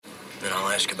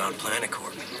Azkaban Planet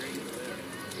Corp.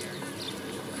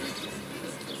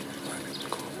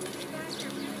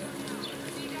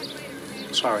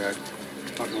 Sorry, I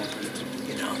don't know what that is.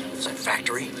 You know, it's that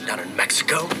factory down in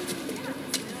Mexico.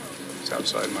 It's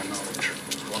outside my knowledge.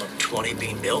 One of 20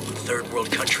 being built in third world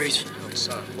countries.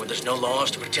 Outside. Where there's no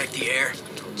laws to protect the air.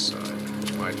 Outside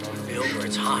my knowledge. Built where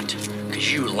it's hot.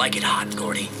 Because you like it hot,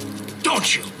 Gordy.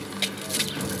 Don't you?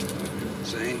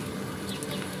 Zane,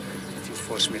 if you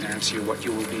force me to answer you, what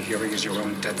you will be hearing is your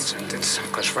own death sentence.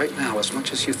 Because right now, as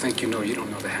much as you think you know, you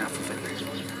don't know the half of it.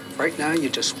 Right now, you're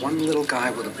just one little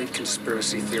guy with a big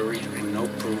conspiracy theory and no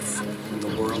proof, and the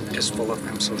world is full of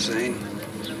them. So, Zane,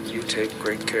 you take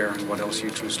great care in what else you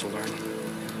choose to learn.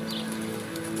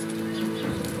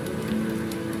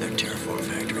 They're terraform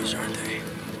factories, aren't they?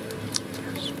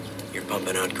 You're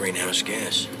pumping out greenhouse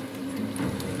gas.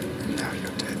 Now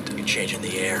you're dead. You're changing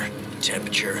the air, the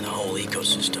temperature, and the whole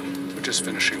ecosystem. We're just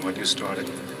finishing what you started.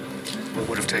 What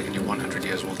would have taken you 100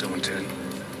 years, we'll do in 10.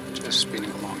 Just speeding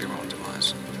along your own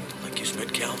demise. Like you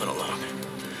sped Calvin along.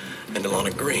 And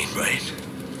Alana Green, right?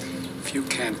 If you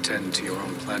can't tend to your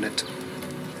own planet,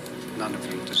 none of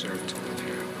you deserve to live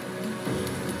here.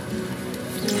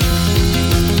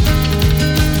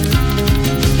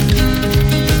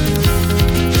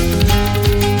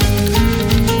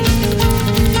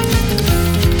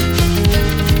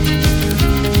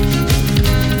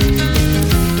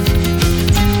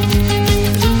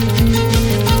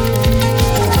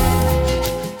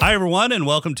 Hi, everyone, and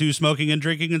welcome to Smoking and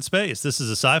Drinking in Space. This is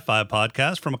a sci-fi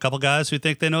podcast from a couple guys who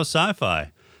think they know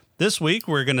sci-fi. This week,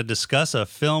 we're going to discuss a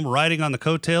film riding on the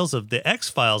coattails of the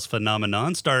X-Files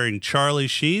phenomenon, starring Charlie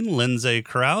Sheen, Lindsay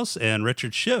Krause, and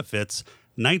Richard Schiff. It's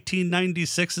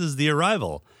 1996's The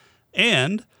Arrival.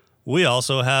 And we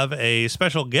also have a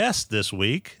special guest this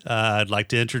week. I'd like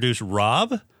to introduce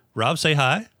Rob. Rob, say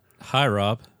hi. Hi,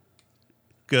 Rob.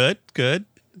 Good.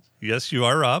 Yes, you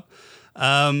are Rob.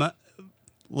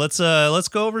 Let's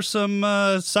go over some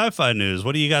sci-fi news.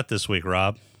 What do you got this week,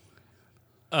 Rob?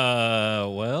 There's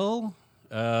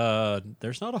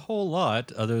not a whole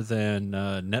lot other than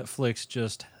Netflix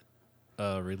just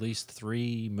released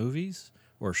 3 movies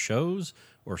or shows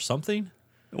or something.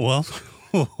 Well,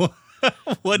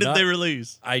 what did they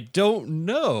release? I don't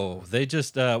know. They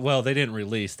just they didn't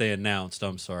release. They announced.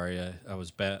 I'm sorry, I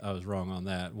was bad. I was wrong on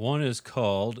that. One is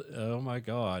called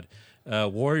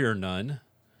Warrior Nun.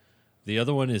 The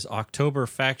other one is October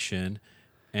Faction,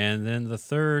 and then the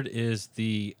third is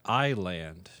The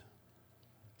Island.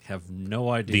 Have no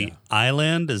idea. The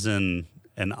Island is in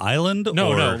an island?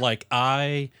 No, like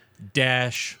I-land.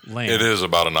 It is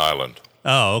about an island.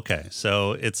 Oh, okay.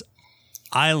 So it's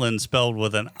island spelled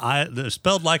with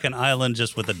spelled like an island,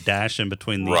 just with a dash in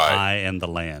between the I and the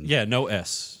land. Yeah, no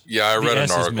S. Yeah, I read The an S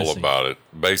is article missing. about it.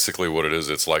 Basically what it is,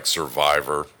 it's like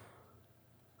Survivor.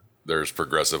 There's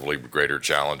progressively greater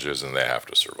challenges, and they have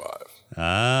to survive.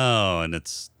 Oh, and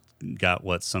it's got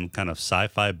some kind of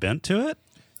sci-fi bent to it?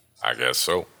 I guess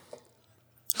so.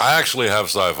 I actually have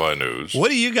sci-fi news. What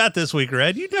do you got this week,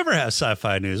 Red? You never have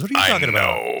sci-fi news. What are you talking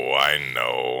about? I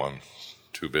know. I'm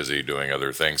too busy doing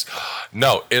other things.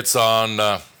 No, it's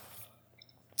on.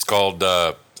 It's called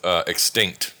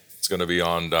Extinct. It's going to be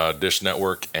on Dish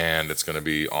Network, and it's going to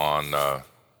be on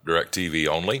DirecTV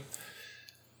only.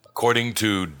 According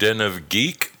to Den of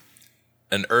Geek,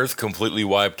 an Earth completely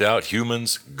wiped out,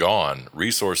 humans gone,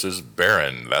 resources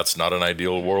barren. That's not an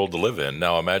ideal world to live in.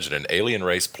 Now imagine an alien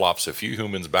race plops a few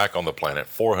humans back on the planet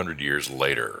 400 years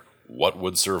later. What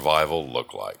would survival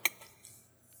look like?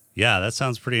 Yeah, that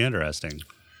sounds pretty interesting.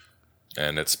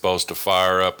 And it's supposed to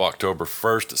fire up October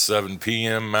 1st at 7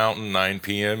 p.m. Mountain, 9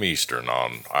 p.m. Eastern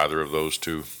on either of those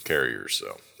two carriers.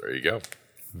 So there you go.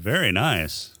 Very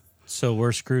nice. So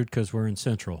we're screwed because we're in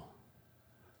Central.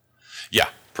 Yeah,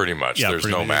 pretty much. Yeah, There's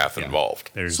pretty no much, math yeah.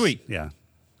 involved. Sweet. Yeah.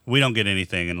 We don't get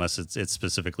anything unless it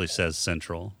specifically says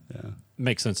Central. Yeah.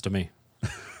 Makes sense to me.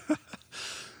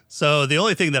 So the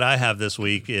only thing that I have this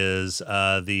week is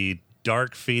the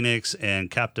Dark Phoenix and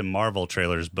Captain Marvel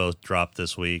trailers both dropped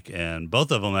this week, and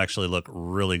both of them actually look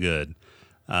really good.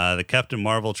 The Captain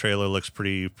Marvel trailer looks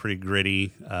pretty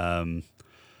gritty. I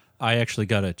actually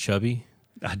got a chubby.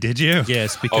 Did you?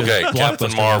 Yes, because Okay, Blockbuster Captain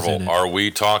was Marvel. in it. Are we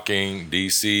talking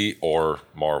DC or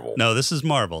Marvel? No, this is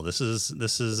Marvel. This is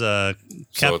So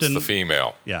Captain. it's the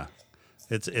female. Yeah,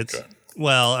 it's Okay.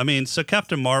 well, I mean, so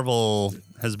Captain Marvel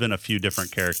has been a few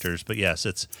different characters, but yes,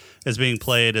 it's being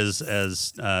played as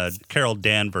Carol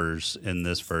Danvers in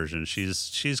this version.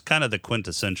 She's kind of the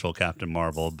quintessential Captain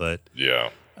Marvel, but Yeah.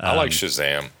 I like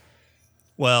Shazam.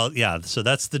 well, yeah. So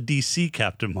that's the DC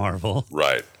Captain Marvel.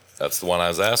 Right. That's the one I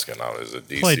was asking. Now, is it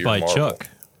DC Played or by Marvel? Chuck.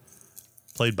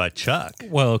 played by Chuck.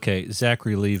 Well, okay,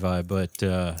 Zachary Levi, but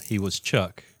he was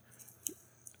Chuck.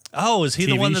 Oh, is he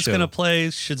the TV one that's show. going to play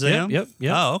Shazam? Yep.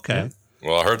 Oh, okay.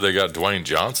 Well, I heard they got Dwayne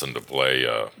Johnson to play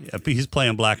Yeah, he's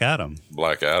playing Black Adam.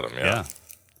 Black Adam. Yeah.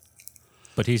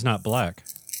 But he's not black.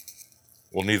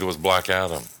 Well, neither was Black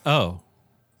Adam. Oh.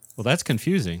 Well, that's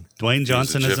confusing. Dwayne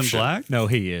Johnson isn't Egyptian. black? No,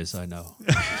 he is, I know.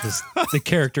 Just the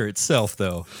character itself,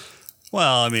 though.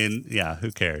 Well, I mean, yeah,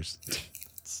 who cares?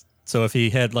 So if he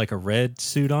had like a red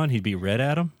suit on, he'd be Red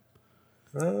Adam?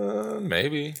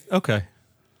 Maybe. Okay.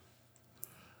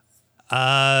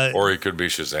 Or he could be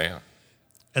Shazam.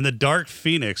 And the Dark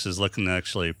Phoenix is looking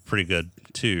actually pretty good,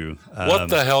 too. What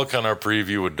the hell kind of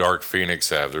preview would Dark Phoenix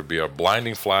have? There'd be a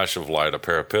blinding flash of light, a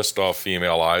pair of pissed off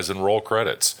female eyes, and roll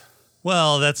credits.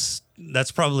 Well, that's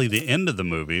probably the end of the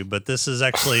movie, but this is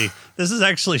actually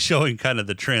showing kind of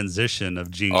the transition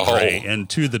of Jean Grey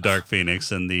into the Dark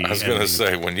Phoenix and the. I was going to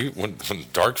say when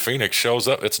Dark Phoenix shows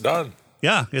up, it's done.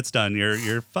 Yeah, it's done.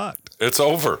 You're fucked. It's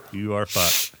over. You are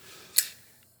fucked.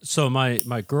 So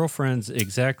my girlfriend's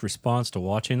exact response to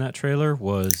watching that trailer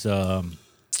was,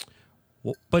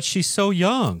 but she's so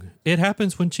young. It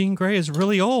happens when Jean Grey is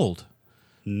really old.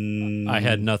 I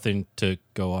had nothing to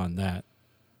go on that.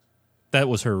 That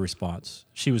was her response.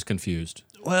 She was confused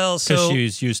Well, because so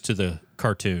she's used to the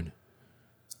cartoon.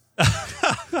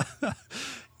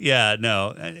 yeah,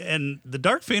 no, and the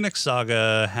Dark Phoenix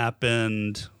saga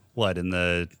happened in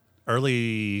the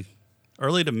early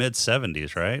to mid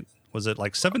 70s, right? Was it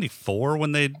like 74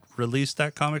 when they released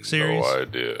that comic series? No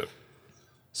idea.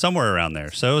 Somewhere around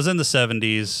there. So it was in the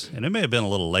 70s, and it may have been a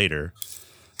little later.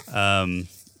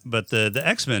 But the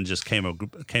X-Men just came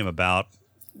about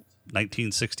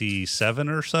 1967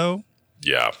 or so.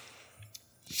 Yeah.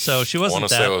 So she I wasn't want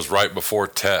to say it was right before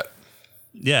Tet.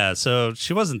 Yeah, so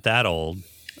she wasn't that old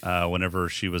whenever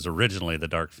she was originally the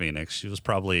Dark Phoenix. She was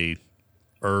probably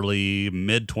early,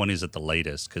 mid-20s at the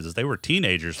latest, because they were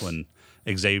teenagers when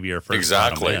Xavier first brought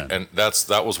Exactly. them in. And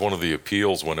that was one of the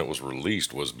appeals when it was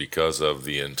released, was because of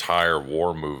the entire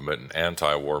war movement and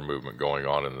anti-war movement going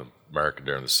on in America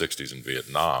during the 60s in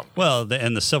Vietnam. Well,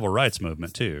 and the civil rights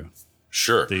movement, too.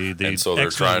 Sure. The and so they're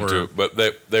X-Men trying but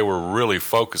they were really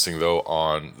focusing, though,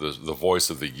 on the voice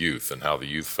of the youth and how the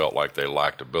youth felt like they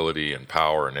lacked ability and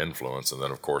power and influence. And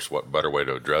then, of course, what better way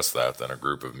to address that than a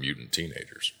group of mutant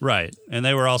teenagers? Right. And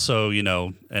they were also,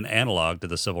 an analog to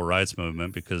the civil rights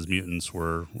movement, because mutants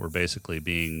were basically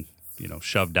being,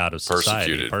 shoved out of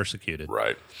society, persecuted.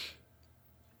 Right.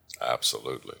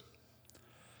 Absolutely.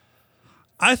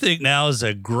 I think now is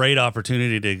a great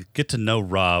opportunity to get to know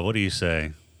Rob. What do you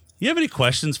say? You have any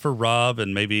questions for Rob,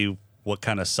 and maybe what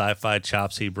kind of sci-fi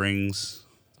chops he brings?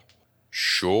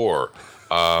 Sure.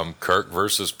 Kirk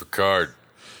versus Picard.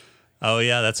 Oh,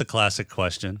 yeah, that's a classic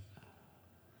question.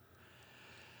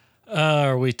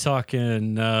 Are we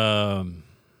talking the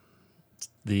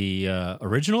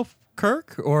original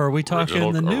Kirk, or are we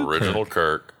talking the new original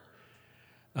Kirk?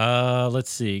 Let's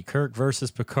see. Kirk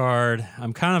versus Picard.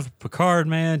 I'm kind of a Picard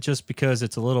man just because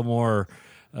it's a little more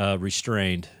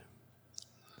restrained.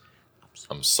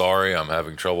 I'm sorry, I'm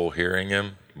having trouble hearing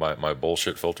him. My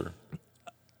bullshit filter.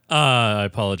 I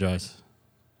apologize.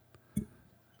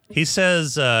 He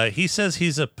says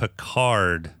he's a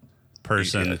Picard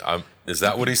person. Is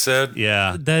that what he said?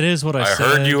 Yeah. That is what I said.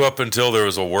 I heard you up until there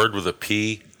was a word with a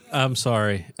P. I'm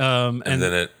sorry. And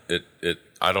then it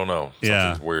I don't know.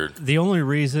 Something's weird. The only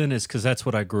reason is because that's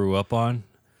what I grew up on.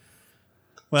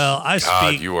 Well, I God,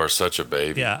 speak. you are such a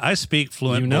baby. Yeah, I speak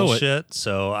fluent You know bullshit,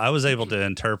 so I was able to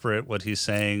interpret what he's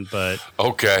saying. But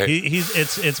Okay.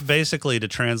 it's basically to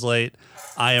translate.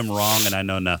 I am wrong and I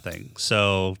know nothing.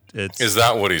 So it's. Is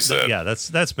that what he said? Yeah,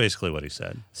 that's basically what he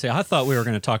said. See, I thought we were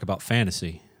going to talk about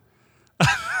fantasy.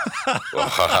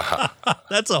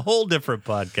 That's a whole different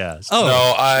podcast. Oh.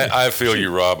 No, I feel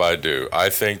you, Rob. I do. I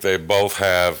think they both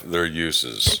have their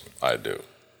uses. I do.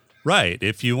 Right.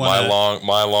 If you want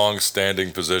My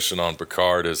long-standing position on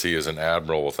Picard is he is an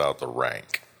admiral without the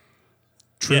rank.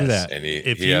 True that. And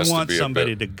if he you has to want be a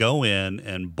somebody bit- to go in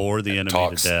and bore the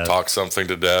enemy to death, talk something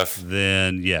to death.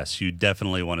 then yes, you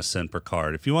definitely want to send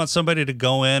Picard. If you want somebody to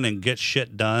go in and get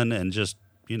shit done and just,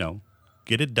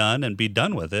 get it done and be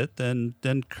done with it, then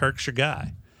Kirk's your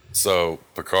guy. So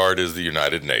Picard is the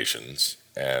United Nations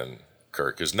and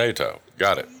Kirk is NATO.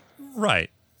 Got it. Right.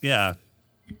 Yeah.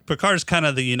 Picard's kind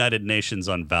of the United Nations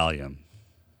on Valium.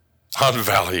 On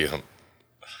Valium.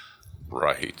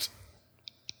 Right.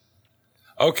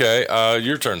 Okay,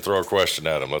 your turn. Throw a question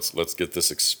at him. Let's get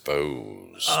this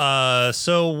exposed.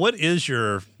 So what is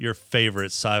your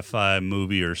favorite sci-fi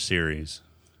movie or series?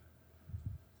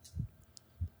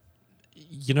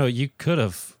 You could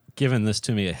have given this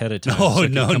to me ahead of time. Oh, so I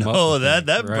could no, come up no. with That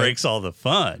it, right? breaks all the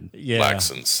fun. Yeah. Lack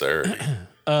sincerity.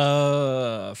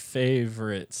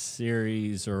 Favorite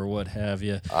series or what have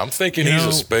you. I'm thinking You he's know-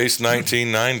 a Space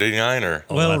 1999er.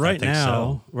 Well, I right think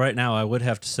now, so. I would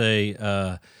have to say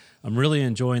I'm really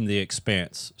enjoying the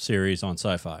Expanse series on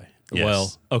Sci-Fi. Yes.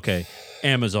 Well, okay,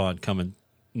 Amazon coming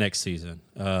next season.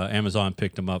 Amazon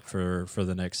picked them up for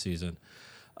the next season.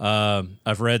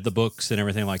 I've read the books and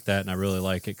everything like that, and I really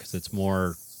like it because it's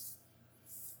more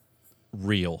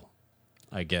real,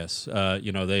 I guess.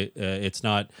 It's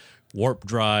not warp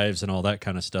drives and all that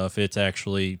kind of stuff. It's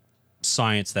actually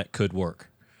science that could work.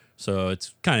 So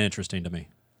it's kind of interesting to me.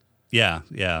 Yeah,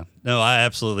 yeah. No, I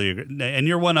absolutely agree. And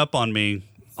you're one up on me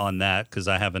on that because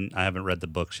I haven't read the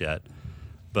books yet.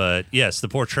 But yes, the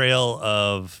portrayal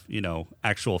of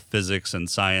actual physics and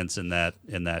science in that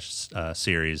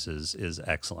series is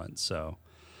excellent. So,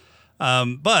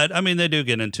 but I mean, they do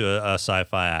get into a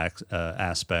sci-fi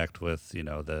aspect with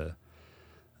the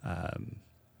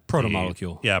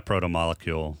Protomolecule. Yeah,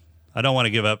 protomolecule. I don't want to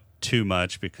give up too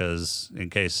much because in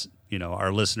case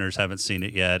our listeners haven't seen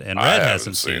it yet, and I Red haven't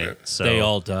hasn't seen seen it. it. So They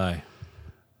all die.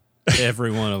 Every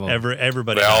one of them.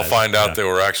 everybody. They all dies. find out Yeah. they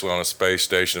were actually on a space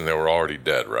station and they were already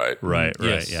dead, right? Right,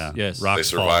 Yes, yeah. yes. Rocks They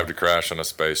survived a crash on a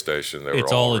space station. They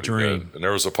It's were all a already dream. dead. And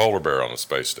there was a polar bear on the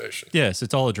space station. Yes,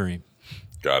 it's all a dream.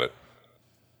 Got it.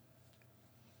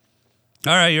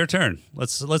 All right, your turn.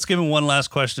 Let's give him one last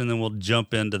question, then we'll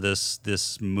jump into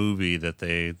this movie that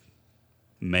they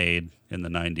made in the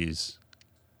 90s.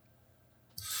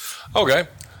 Okay.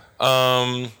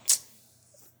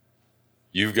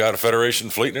 You've got a Federation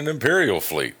fleet and an Imperial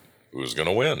fleet. Who's going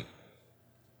to win?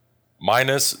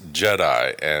 Minus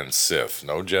Jedi and Sith.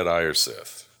 No Jedi or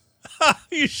Sith.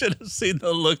 You should have seen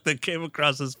the look that came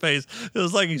across his face. It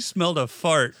was like he smelled a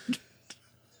fart.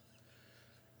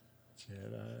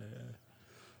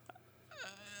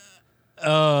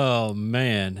 Oh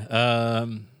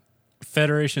man,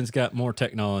 Federation's got more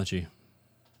technology.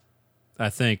 I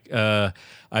think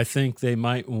they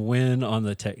might win on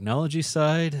the technology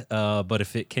side, but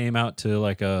if it came out to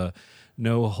like a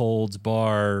no holds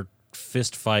bar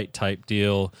fist fight type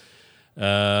deal,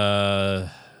 they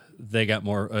got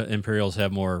more. Imperials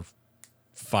have more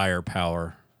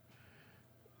firepower,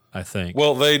 I think.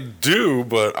 Well, they do,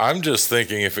 but I'm just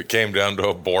thinking if it came down to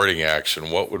a boarding action,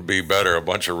 what would be better? A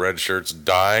bunch of red shirts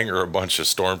dying or a bunch of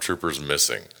stormtroopers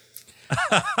missing?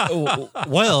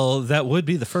 Well, that would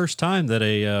be the first time that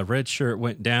a red shirt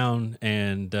went down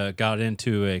and got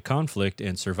into a conflict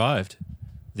and survived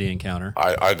the encounter.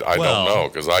 I Well- don't know,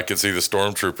 because I could see the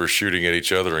stormtroopers shooting at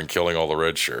each other and killing all the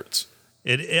red shirts.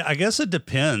 I guess it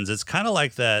depends. It's kind of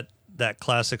like that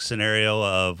classic scenario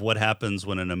of what happens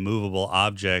when an immovable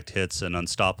object hits an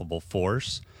unstoppable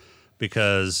force,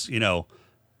 because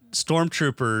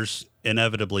stormtroopers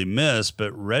inevitably miss,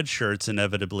 but red shirts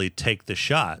inevitably take the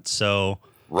shot. So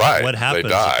Right, what they happens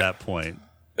die. at that point?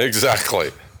 Exactly.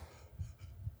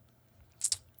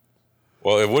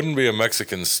 Well, it wouldn't be a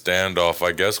Mexican standoff.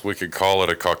 I guess we could call it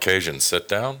a Caucasian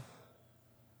sit-down.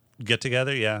 Get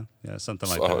together? Yeah, something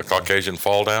like A that. Caucasian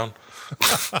fall-down.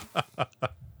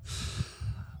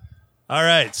 All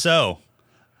right, so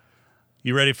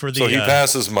you ready for the? So he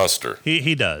passes muster.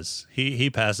 He does. He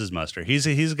passes muster.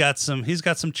 He's got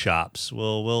some chops.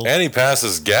 We'll And he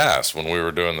passes gas when we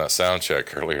were doing that sound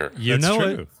check earlier. You that's know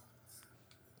true. it.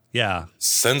 Yeah.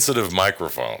 Sensitive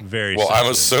microphone. Very well. I'm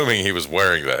sensitive. assuming he was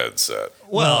wearing the headset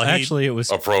Well, Actually, it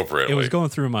was appropriately. It was going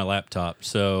through my laptop,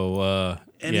 so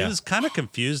and yeah. he was kind of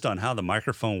confused on how the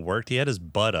microphone worked. He had his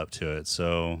butt up to it,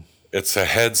 so It's a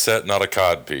headset, not a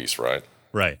cod piece, right?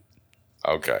 right.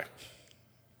 Okay.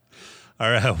 All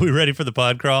right, are we ready for the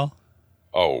pod crawl?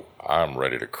 Oh, I'm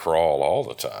ready to crawl all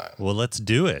the time. Well, let's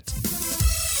do it.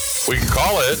 We can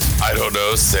call it, I don't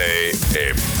know, say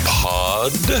a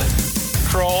pod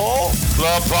crawl?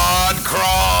 The pod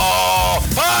crawl!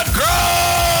 Pod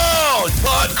crawl!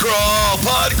 Pod crawl!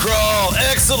 Pod crawl!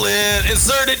 Excellent!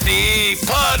 Insert it deep!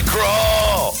 Pod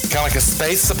crawl! Kind of like a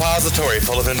space suppository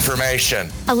full of information.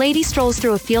 A lady strolls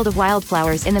through a field of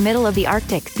wildflowers in the middle of the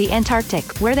Arctic, the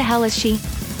Antarctic. Where the hell is she?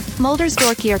 Mulder's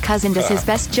dorkier cousin does his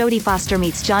best. Jodie Foster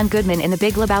meets John Goodman in The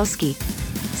Big Lebowski.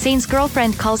 Sane's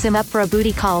girlfriend calls him up for a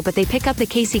booty call, but they pick up the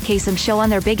Casey Kasem show on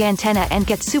their big antenna and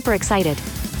get super excited.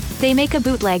 They make a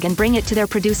bootleg and bring it to their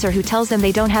producer, who tells them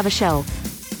they don't have a show.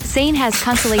 Sane has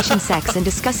consolation sex and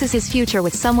discusses his future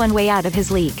with someone way out of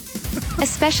his league.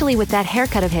 Especially with that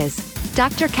haircut of his.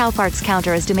 Dr. Cowfart's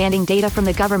counter is demanding data from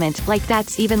the government, like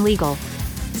that's even legal.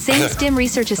 Zane's dim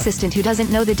research assistant, who doesn't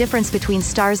know the difference between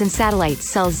stars and satellites,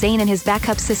 sells Zane and his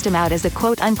backup system out as a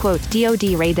quote-unquote DoD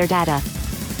raid their data.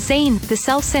 Zane, the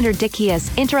self-centered dick he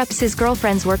is, interrupts his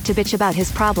girlfriend's work to bitch about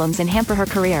his problems and hamper her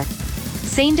career.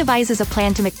 Zane devises a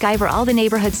plan to MacGyver all the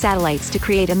neighborhood satellites to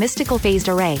create a mystical phased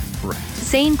array. Right.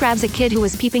 Zane grabs a kid who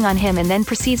was peeping on him and then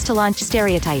proceeds to launch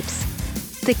stereotypes.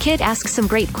 The kid asks some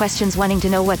great questions wanting to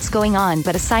know what's going on,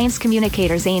 but a science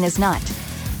communicator Zane is not.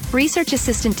 Research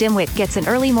assistant Dimwit gets an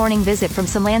early morning visit from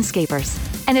some landscapers.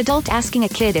 An adult asking a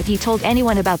kid if he told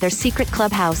anyone about their secret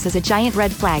clubhouse is a giant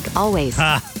red flag, always.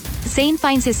 Zane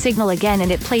finds his signal again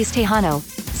and it plays Tejano.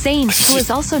 Zane, who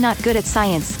is also not good at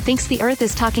science, thinks the Earth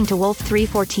is talking to Wolf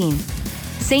 314.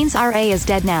 Zane's RA is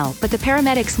dead now, but the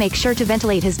paramedics make sure to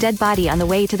ventilate his dead body on the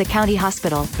way to the county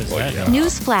hospital.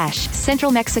 News flash,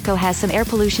 Central Mexico has some air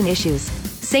pollution issues.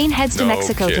 Zane heads to No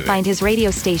Mexico to kidding. find his radio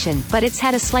station, but it's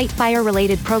had a slight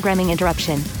fire-related programming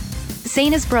interruption.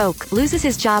 Zane is broke, loses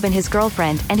his job and his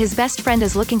girlfriend, and his best friend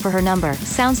is looking for her number.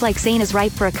 Sounds like Zane is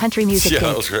ripe for a country music Yeah, date.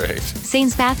 that was great.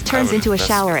 Zane's bath turns into a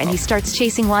shower and he starts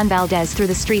chasing Juan Valdez through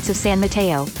the streets of San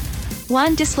Mateo.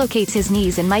 Juan dislocates his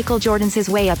knees and Michael Jordans his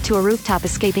way up to a rooftop,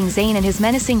 escaping Zane and his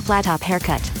menacing flat-top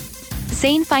haircut.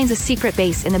 Zane finds a secret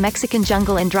base in the Mexican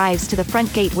jungle and drives to the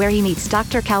front gate where he meets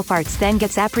Dr. Calfarts, then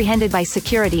gets apprehended by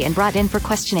security and brought in for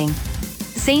questioning.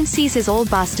 Zane sees his old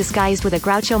boss disguised with a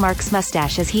Groucho Marx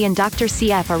mustache as he and Dr.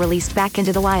 CF are released back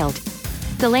into the wild.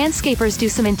 The landscapers do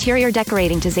some interior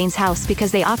decorating to Zane's house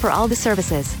because they offer all the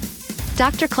services.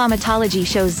 Dr. Climatology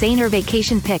shows Zane her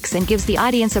vacation pics and gives the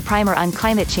audience a primer on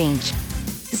climate change.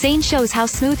 Zane shows how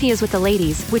smooth he is with the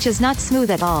ladies, which is not smooth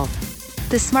at all.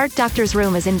 The smart doctor's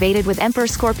room is invaded with Emperor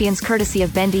Scorpion's courtesy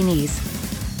of bendy knees.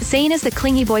 Zane is the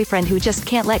clingy boyfriend who just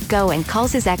can't let go and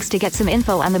calls his ex to get some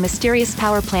info on the mysterious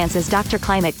power plants as Dr.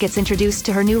 Climate gets introduced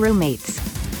to her new roommates.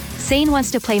 Zane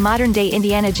wants to play modern-day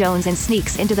Indiana Jones and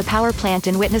sneaks into the power plant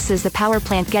and witnesses the power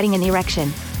plant getting an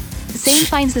erection. Zane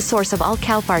finds the source of all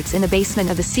Calfarts in the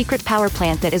basement of the secret power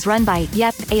plant that is run by,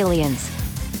 yep, aliens.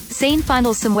 Zane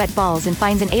fondles some wet balls and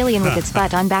finds an alien with its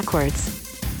butt on backwards.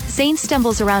 Zane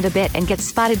stumbles around a bit and gets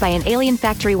spotted by an alien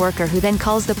factory worker who then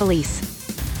calls the police.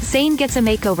 Zane gets a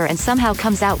makeover and somehow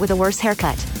comes out with a worse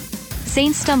haircut.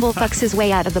 Zane fucks his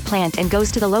way out of the plant and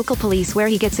goes to the local police where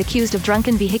he gets accused of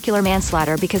drunken vehicular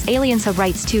manslaughter because aliens have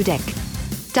rights too, dick.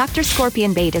 Dr.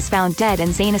 Scorpion Bait is found dead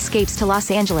and Zane escapes to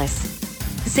Los Angeles.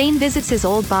 Zane visits his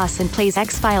old boss and plays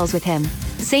X-Files with him.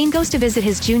 Zane goes to visit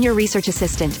his junior research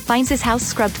assistant, finds his house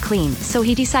scrubbed clean, so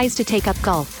he decides to take up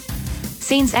golf.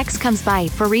 Zane's ex comes by,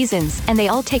 for reasons, and they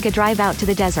all take a drive out to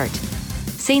the desert.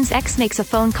 Zane's ex makes a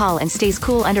phone call and stays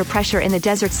cool under pressure in the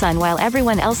desert sun while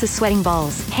everyone else is sweating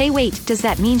balls. Hey wait, does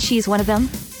that mean she's one of them?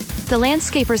 The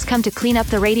landscapers come to clean up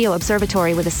the radio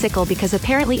observatory with a sickle because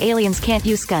apparently aliens can't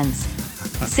use guns.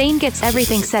 Zane gets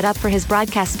everything set up for his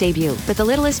broadcast debut, but the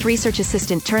littlest research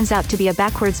assistant turns out to be a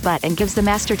backwards butt and gives the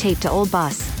master tape to old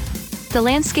boss. The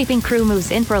landscaping crew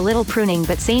moves in for a little pruning,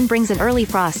 but Zane brings an early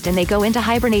frost and they go into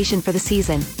hibernation for the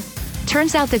season.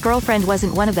 Turns out the girlfriend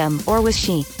wasn't one of them, or was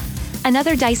she?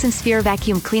 Another Dyson Sphere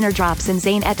vacuum cleaner drops and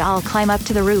Zane et al. Climb up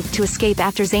to the roof to escape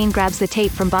after Zane grabs the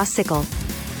tape from Boss Sickle.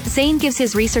 Zane gives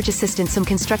his research assistant some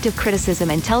constructive criticism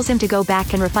and tells him to go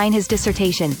back and refine his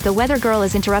dissertation. The Weather Girl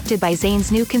is interrupted by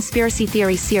Zane's new conspiracy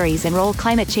theory series and roll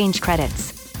climate change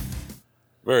credits.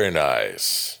 Very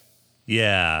nice.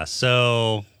 Yeah,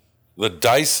 so The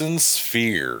Dyson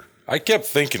Sphere. I kept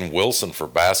thinking Wilson for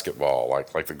basketball,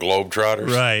 like the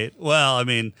Globetrotters. right. Well, I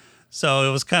mean, so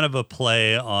it was kind of a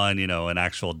play on, an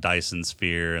actual Dyson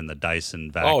sphere and the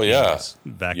Dyson vacuums. Oh, yeah.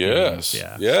 Vacuums, Yes.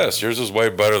 yeah. Yes. Yours is way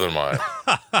better than mine.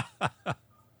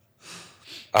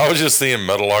 I was just seeing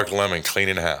Metal Arc Lemon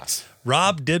cleaning house.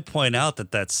 Rob did point out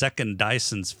that second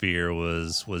Dyson sphere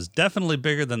was definitely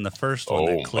bigger than the first one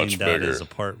that much cleaned out bigger. his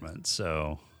apartment.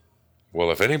 So,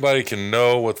 Well, if anybody can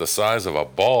know what the size of a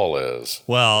ball is,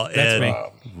 well, That's me.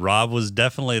 Rob was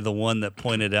definitely the one that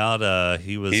pointed out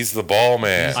he's the ball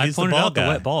man. I He's the pointed ball out the guy.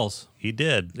 wet balls. He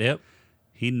did. Yep.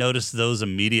 He noticed those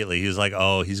immediately. He was like,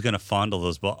 "Oh, he's going to fondle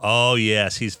those balls." Oh,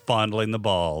 yes, he's fondling the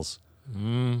balls.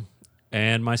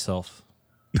 And myself.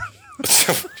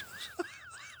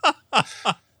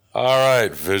 All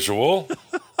right, visual.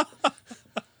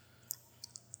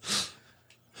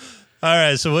 All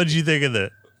right, so what did you think of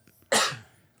that?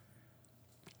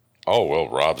 Oh well,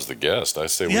 Rob's the guest. I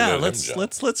say we Yeah, let him let's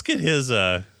jump. let's get his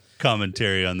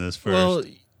commentary on this first. Well,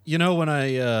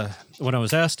 when I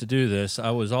was asked to do this, I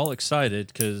was all excited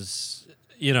because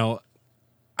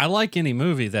I like any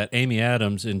movie that Amy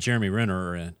Adams and Jeremy Renner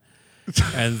are in,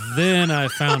 and then I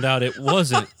found out it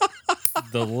wasn't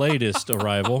the latest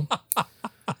Arrival,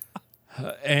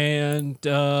 and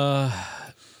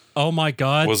oh my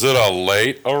God, Was it a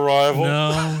late arrival?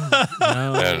 no,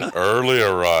 An early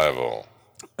arrival.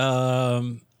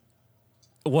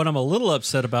 What I'm a little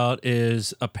upset about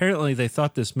is apparently they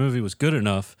thought this movie was good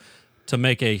enough to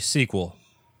make a sequel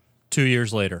 2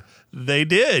 years later. They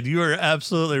did. You are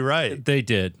absolutely right. They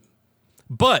did.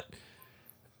 But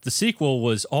the sequel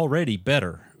was already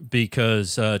better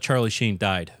because Charlie Sheen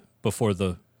died before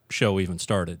the show even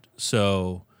started.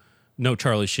 So no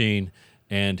Charlie Sheen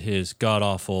and his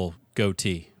god-awful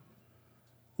goatee.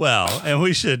 Well, and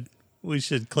we should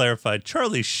clarify.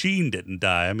 Charlie Sheen didn't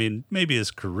die. I mean, maybe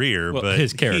his career, Well, but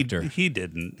his character. he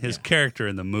didn't. His character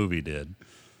in the movie did.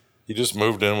 He just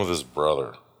moved in with his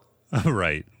brother.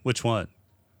 Right. Which one?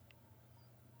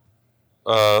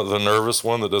 The nervous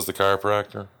one that does the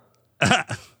chiropractor.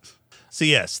 So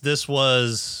yes, this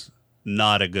was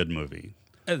not a good movie.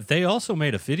 They also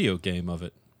made a video game of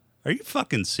it. Are you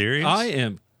fucking serious? I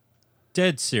am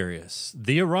dead serious.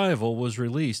 The Arrival was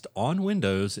released on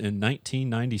Windows in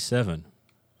 1997.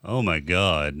 Oh my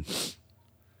god.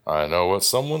 I know what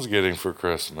someone's getting for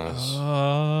Christmas.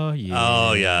 Oh, yeah.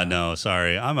 Oh yeah, no,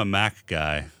 sorry. I'm a Mac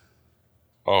guy.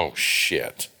 Oh,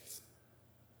 shit.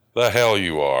 The hell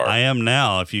you are. I am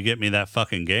now if you get me that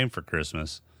fucking game for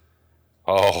Christmas.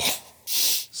 Oh,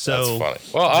 So that's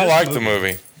funny. Well, I liked the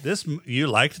movie. You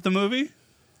liked the movie?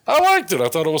 I liked it. I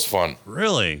thought it was fun.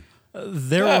 Really?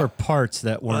 There were parts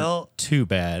that weren't Well- too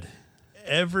bad.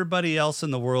 Everybody else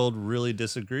in the world really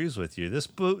disagrees with you.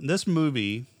 This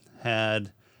movie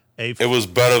had a It was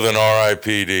better than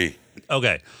R.I.P.D.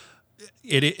 okay.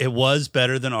 It was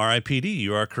better than R.I.P.D.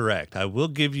 You are correct. I will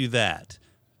give you that.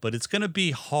 But it's going to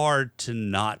be hard to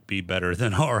not be better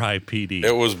than R.I.P.D.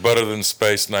 It was better than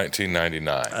Space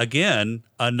 1999. Again,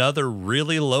 another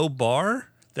really low bar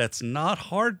that's not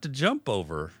hard to jump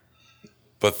over.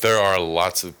 But there are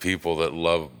lots of people that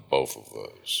love both of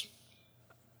those.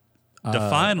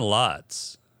 Define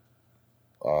lots.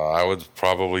 I would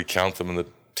probably count them in the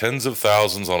tens of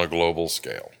thousands on a global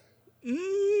scale.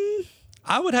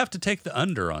 I would have to take the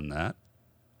under on that.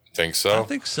 Think so? I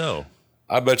think so.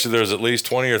 I bet you there's at least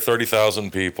 20 or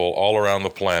 30,000 people all around the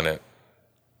planet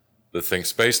that think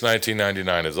Space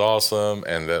 1999 is awesome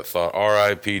and that thought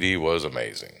R.I.P.D. was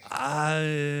amazing.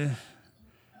 Yeah.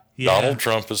 Donald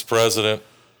Trump is president.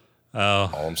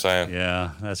 Oh, All I'm saying.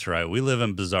 yeah, that's right. We live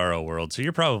in bizarro world, so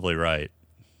you're probably right.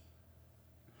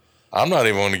 I'm not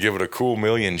even going to give it a cool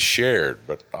million shared,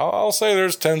 but I'll say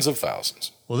there's tens of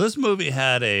thousands. Well, this movie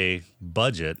had a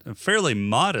budget, a fairly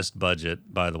modest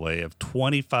budget, by the way, of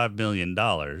 $25 million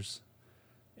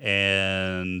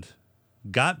and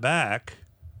got back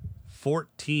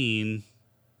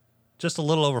just a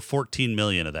little over 14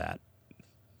 million of that.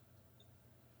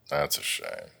 That's a shame.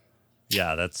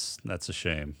 Yeah, that's a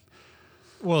shame.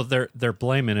 Well, they're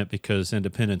blaming it because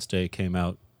Independence Day came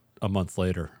out a month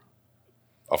later.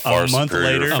 A far month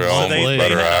superior later? film, A month later.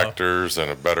 better Yeah. actors,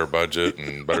 and a better budget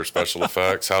and better special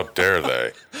effects. How dare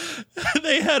they?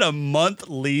 They had a month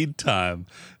lead time,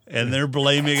 and they're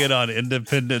blaming it on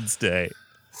Independence Day.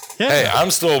 Hey,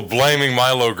 I'm still blaming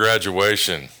my low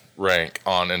graduation rank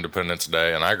on Independence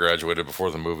Day, and I graduated before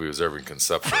the movie was ever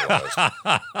conceptualized.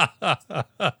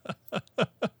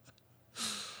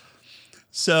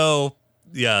 So,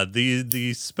 yeah,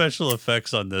 the special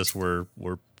effects on this were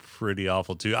pretty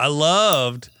awful too. I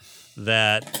loved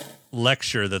that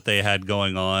lecture that they had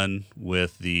going on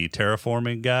with the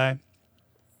terraforming guy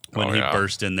when Oh, he yeah.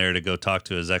 burst in there to go talk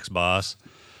to his ex-boss,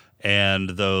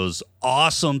 and those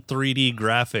awesome 3D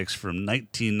graphics from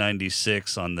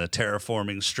 1996 on the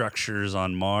terraforming structures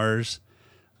on Mars.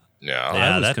 Yeah.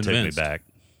 Yeah, was that took me convinced. back.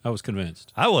 I was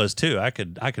convinced. I was too. I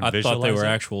could I visualize thought they were it.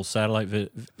 actual satellite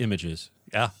images.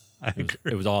 Yeah, I agree.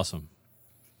 It was awesome.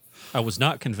 I was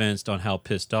not convinced on how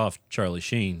pissed off Charlie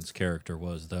Sheen's character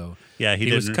was, though. Yeah,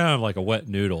 he was didn't- kind of like a wet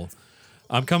noodle.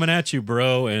 I'm coming at you,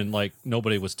 bro, and like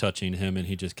nobody was touching him, and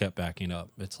he just kept backing up.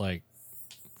 It's like,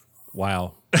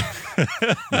 wow,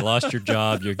 you lost your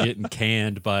job. You're getting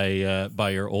canned by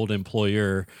your old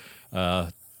employer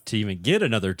to even get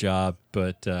another job.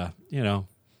 But I'm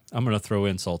gonna throw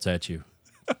insults at you.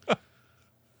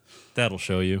 That'll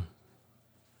show you.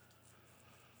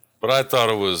 But I thought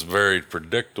it was very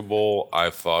predictable. I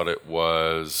thought it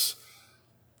was.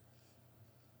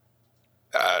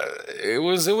 It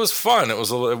was fun. It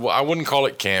was I wouldn't call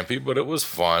it campy, but it was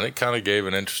fun. It kind of gave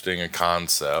an interesting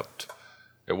concept.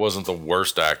 It wasn't the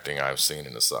worst acting I've seen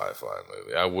in a sci-fi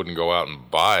movie. I wouldn't go out and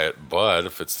buy it, but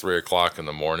if it's 3:00 in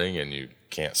the morning and you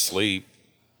can't sleep,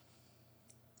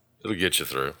 it'll get you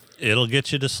through. It'll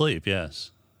get you to sleep,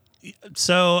 yes.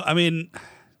 So, I mean,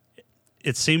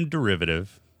 it seemed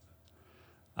derivative.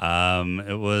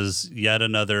 It was yet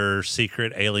another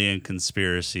secret alien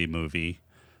conspiracy movie.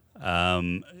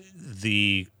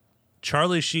 The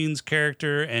Charlie Sheen's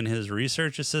character and his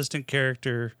research assistant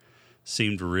character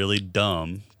seemed really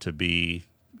dumb to be,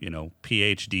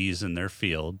 PhDs in their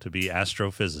field, to be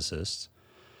astrophysicists.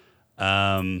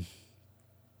 The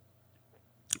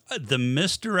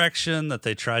misdirection that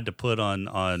they tried to put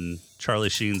on Charlie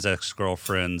Sheen's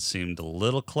ex-girlfriend seemed a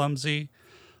little clumsy,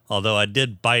 although I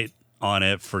did bite on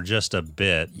it for just a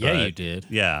bit. Yeah, you did.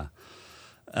 Yeah.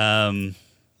 So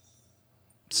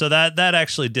that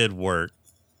actually did work.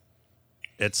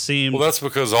 It seemed... Well, that's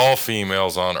because all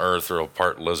females on Earth are a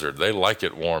part lizard. They like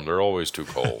it warm. They're always too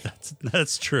cold.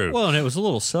 That's true. Well, and it was a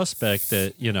little suspect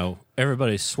that,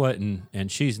 everybody's sweating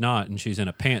and she's not, and she's in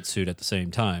a pantsuit at the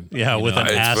same time. Yeah, with an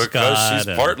It's ascot. because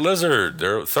she's part lizard.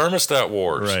 They're thermostat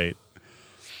wars. Right.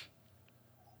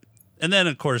 And then,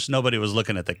 of course, nobody was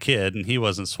looking at the kid, and he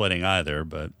wasn't sweating either.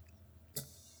 But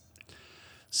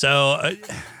so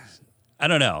I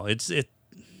don't know. It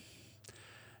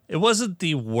wasn't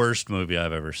the worst movie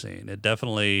I've ever seen. It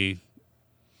definitely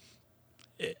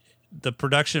the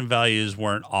production values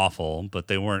weren't awful, but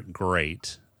they weren't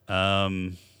great.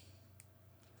 Nothing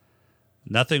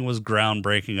was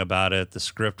groundbreaking about it. The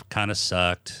script kind of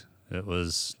sucked. It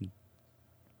was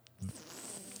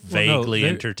vaguely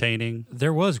entertaining.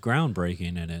 There was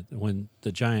groundbreaking in it when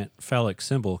the giant phallic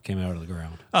symbol came out of the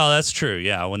ground. Oh, that's true.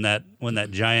 Yeah, when that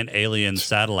giant alien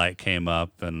satellite came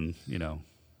up, and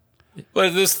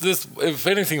But this, if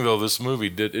anything, though, this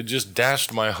movie it just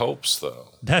dashed my hopes, though.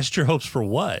 Dashed your hopes for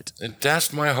what? It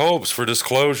dashed my hopes for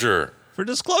disclosure. For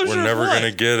disclosure, We're never going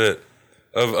to get it.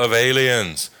 Of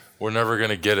aliens. We're never going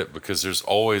to get it because there's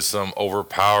always some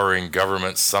overpowering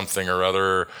government something or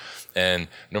other. And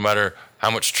no matter how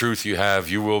much truth you have,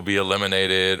 you will be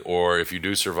eliminated. Or if you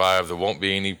do survive, there won't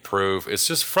be any proof. It's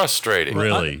just frustrating.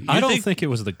 Really? I don't think it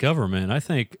was the government. I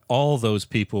think all those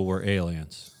people were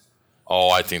aliens.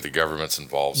 Oh, I think the government's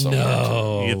involved somewhere.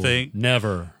 No. You think?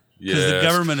 Never. Because the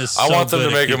government is so I want them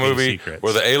good to at make a keeping movie secrets.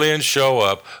 where the aliens show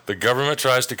up, the government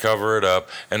tries to cover it up,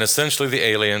 and essentially the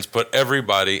aliens put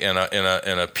everybody in a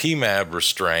PMAB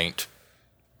restraint.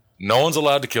 No one's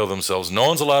allowed to kill themselves. No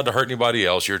one's allowed to hurt anybody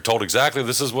else. You're told exactly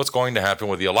this is what's going to happen,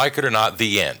 whether you like it or not.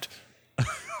 The end.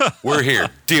 We're here.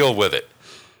 Deal with it.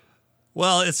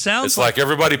 Well, it sounds It's like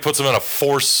everybody puts them in a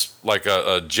force, like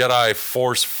a Jedi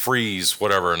force freeze,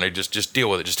 whatever, and they just deal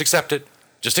with it. Just accept it.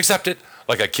 Just accept it.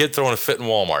 Like a kid throwing a fit in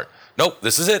Walmart. Nope,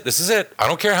 this is it. This is it. I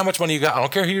don't care how much money you got. I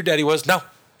don't care who your daddy was. No,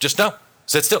 just no.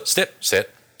 Sit still. Sit,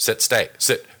 stay.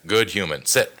 Sit. Good human.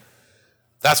 Sit.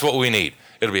 That's what we need.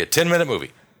 It'll be a 10-minute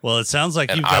movie. Well, it sounds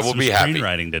like And you've I got will some be happy.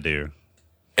 screenwriting to do.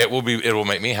 It will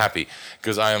make me happy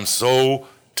because I am so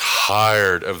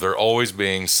tired of there always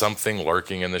being something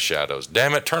lurking in the shadows.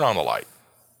 Damn it, turn on the light.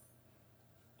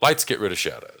 Lights get rid of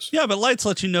shadows. Yeah, but lights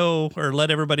let you know or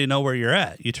let everybody know where you're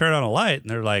at. You turn on a light,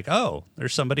 and they're like, oh,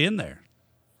 there's somebody in there.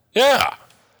 Yeah.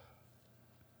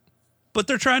 But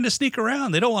they're trying to sneak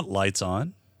around. They don't want lights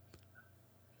on.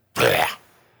 Blah.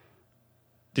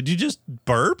 Did you just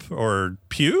burp or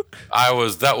puke?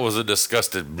 That was a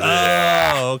disgusted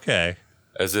blah, Oh, okay.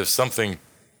 as if something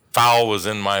foul was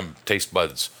in my taste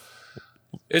buds.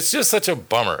 It's just such a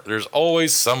bummer. There's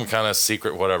always some kind of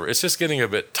secret whatever. It's just getting a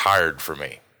bit tired for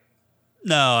me.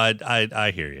 No,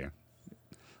 I hear you.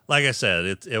 Like I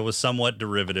said, it was somewhat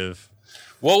derivative.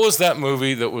 What was that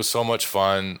movie that was so much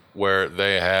fun where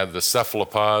they had the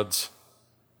cephalopods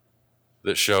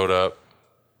that showed up?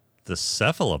 The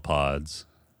cephalopods.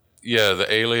 Yeah,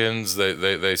 the aliens,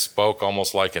 they spoke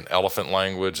almost like an elephant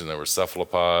language, and there were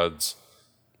cephalopods.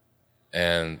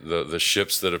 And the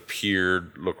ships that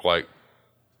appeared looked like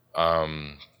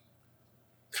kind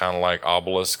of like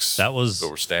obelisks That was that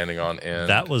were standing on end.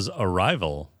 That was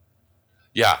Arrival.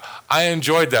 Yeah, I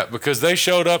enjoyed that because they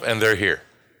showed up and they're here.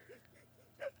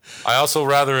 I also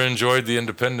rather enjoyed the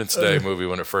Independence Day movie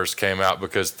when it first came out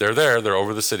because they're there, they're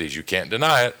over the cities. You can't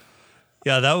deny it.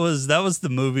 Yeah, that was the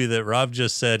movie that Rob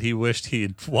just said he wished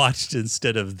he'd watched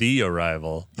instead of The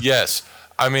Arrival. Yes.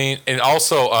 I mean, and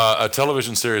also a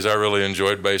television series I really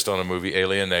enjoyed based on a movie,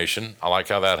 Alien Nation. I like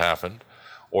how that happened.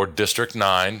 Or District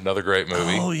 9, another great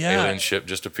movie. Oh, yeah. Alien ship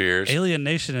just appears. Alien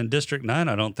Nation and District 9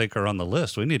 I don't think are on the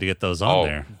list. We need to get those on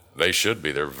there. They should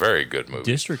be. They're very good movies.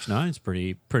 District 9's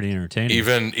pretty entertaining.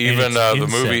 Even And it's the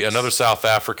movie, insects. another South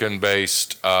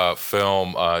African-based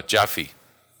film, Jaffe.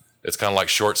 It's kind of like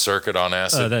Short Circuit on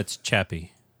acid. That's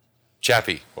Chappie.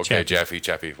 Chappie. Okay,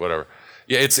 Chappie, whatever.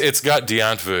 Yeah, it's got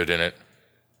Deantwood in it.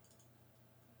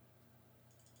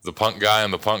 The punk guy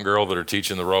and the punk girl that are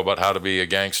teaching the robot how to be a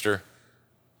gangster.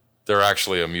 They're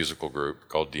actually a musical group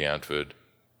called Deantwood.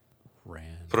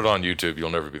 Put it on YouTube. You'll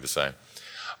never be the same.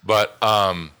 But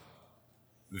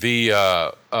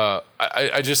I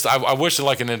wish that,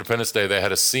 like in Independence Day, they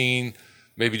had a scene,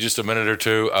 maybe just a minute or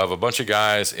two, of a bunch of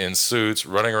guys in suits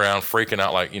running around freaking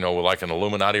out, like, with like an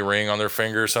Illuminati ring on their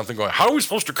finger or something, going, how are we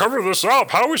supposed to cover this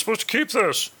up? How are we supposed to keep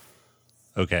this?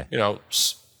 Okay.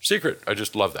 Secret. I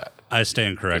just love that. I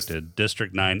stand corrected.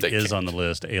 District 9 They is can't. on the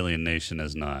list. Alien Nation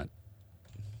is not.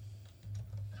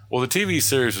 Well, the TV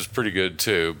series was pretty good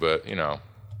too, but,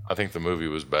 I think the movie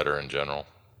was better in general.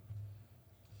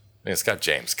 It's got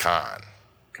James Caan.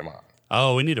 Come on.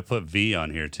 Oh, we need to put V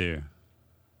on here too.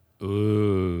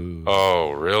 Ooh.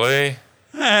 Oh, really?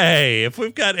 Hey, if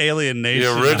we've got Alien Nation,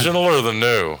 The original or the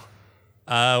new?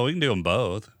 we can do them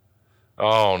both.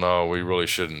 Oh no, we really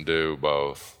shouldn't do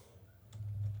both.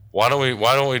 Why don't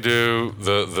we do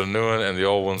the new one and the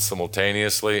old one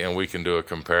simultaneously, and we can do a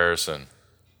comparison?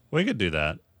 We could do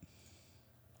that.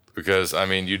 Because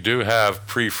you do have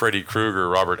pre-Freddy Krueger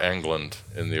Robert Englund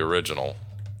in the original.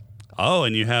 Oh,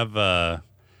 and you have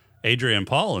Adrian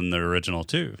Paul in the original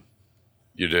too.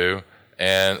 You do,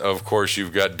 and of course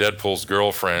you've got Deadpool's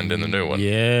girlfriend in the new one.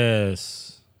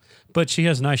 Yes. But she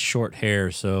has nice short hair,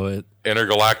 so it.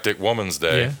 Intergalactic Woman's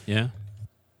Day. Yeah.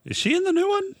 Is she in the new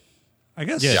one? I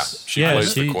guess. Yes. she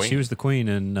plays the queen. She was the queen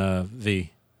in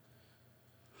V.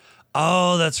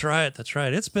 Oh, that's right. That's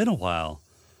right. It's been a while.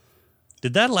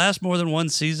 Did that last more than one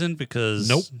season? Because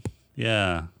Nope.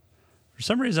 Yeah. For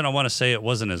some reason, I want to say it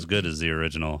wasn't as good as the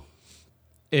original.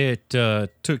 It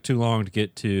took too long to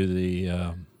get to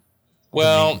the.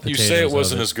 Well, meat and you say it potatoes of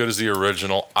wasn't it. as good as the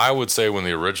original. I would say when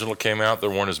the original came out, there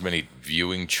weren't as many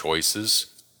viewing choices.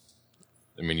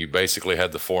 You basically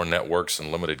had the 4 networks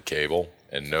and limited cable,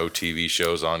 and no TV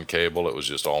shows on cable. It was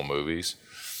just all movies.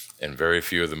 And very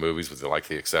few of the movies, with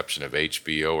the exception of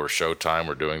HBO or Showtime,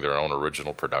 were doing their own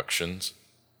original productions.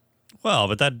 Well,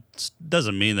 but that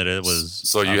doesn't mean that it was.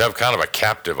 So you have kind of a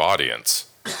captive audience.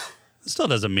 It still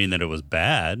doesn't mean that it was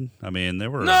bad.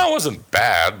 There were. No, it wasn't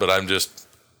bad, but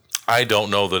I don't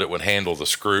know that it would handle the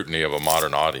scrutiny of a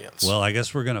modern audience. Well, I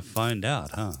guess we're gonna find out,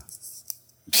 huh?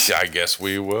 I guess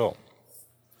we will.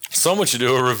 Someone should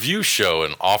do a review show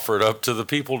and offer it up to the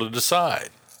people to decide.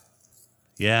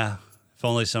 Yeah. If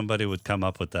only somebody would come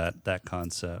up with that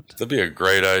concept. That'd be a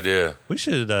great idea. We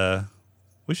should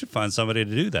find somebody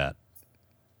to do that.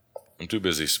 I'm too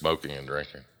busy smoking and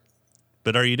drinking.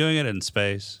 But are you doing it in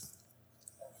space?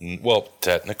 Well,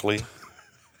 technically.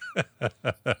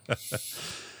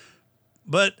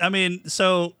 But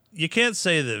so you can't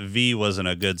say that V wasn't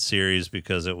a good series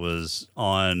because it was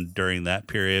on during that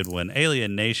period when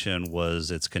Alien Nation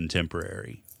was its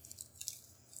contemporary.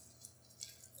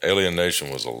 Alien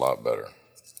Nation was a lot better.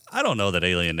 I don't know that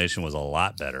Alien Nation was a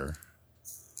lot better.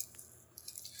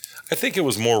 I think it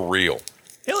was more real.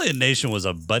 Alien Nation was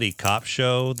a buddy cop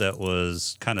show that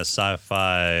was kind of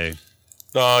sci-fi.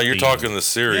 No, you're The- talking the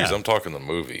series. yeah. I'm talking the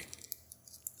movie.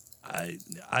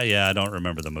 I don't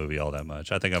remember the movie all that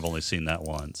much. I think I've only seen that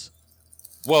once.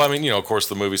 Well, of course,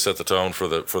 the movie set the tone for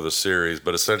the series,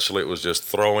 but essentially it was just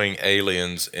throwing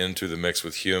aliens into the mix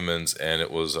with humans, and it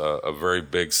was a very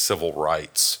big civil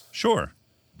rights Sure.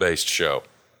 based show.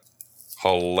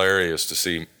 Hilarious to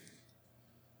see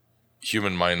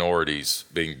human minorities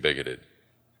being bigoted.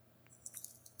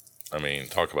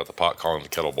 Talk about the pot calling the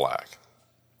kettle black.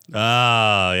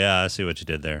 Ah, yeah, I see what you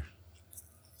did there.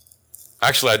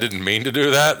 Actually, I didn't mean to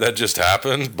do that. That just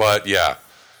happened. But yeah,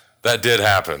 that did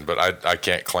happen. But I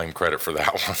can't claim credit for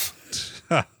that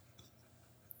one.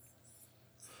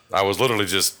 I was literally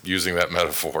just using that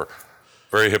metaphor.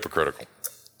 Very hypocritical.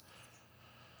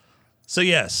 So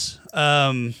yes,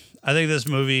 I think this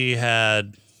movie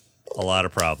had a lot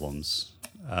of problems.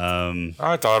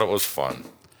 I thought it was fun.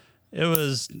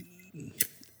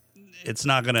 It's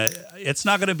not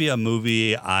gonna be a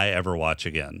movie I ever watch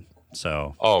again.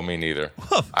 So Oh, me neither.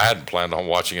 I hadn't planned on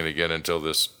watching it again until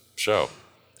this show.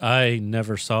 I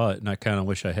never saw it, and I kind of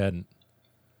wish I hadn't.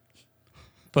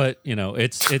 But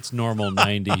it's normal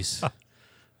 '90s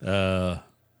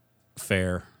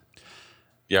fare.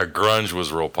 Yeah, grunge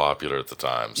was real popular at the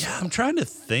time. So. yeah, I'm trying to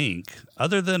think.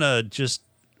 Other than just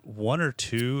one or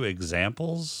two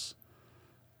examples,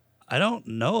 I don't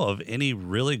know of any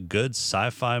really good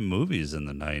sci-fi movies in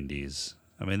the 90s.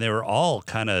 They were all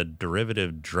kind of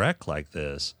derivative Drek like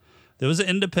this. There was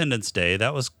Independence Day.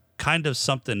 That was kind of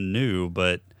something new,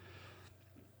 but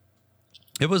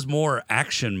it was more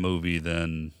action movie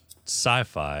than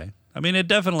sci-fi. It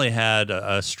definitely had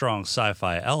a strong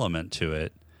sci-fi element to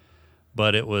it,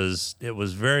 but it was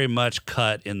very much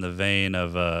cut in the vein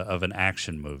of an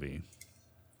action movie.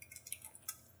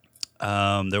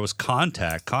 There was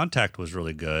Contact. Contact was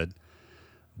really good.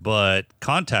 But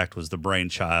Contact was the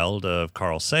brainchild of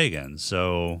Carl Sagan.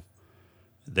 So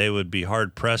they would be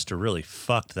hard pressed to really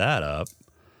fuck that up.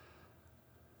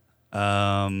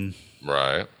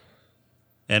 Right.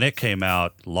 And it came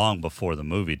out long before the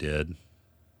movie did.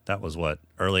 That was what,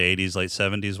 early 80s, late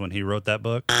 70s when he wrote that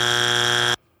book?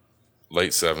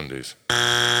 Late 70s.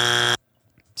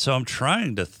 So I'm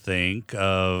trying to think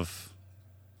of.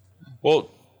 Well,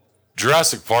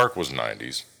 Jurassic Park was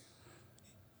 90s.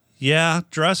 Yeah,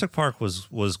 Jurassic Park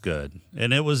was good,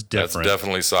 and it was different. That's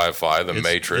definitely sci-fi. The It's-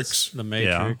 Matrix, The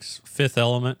Matrix, Fifth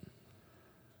Element.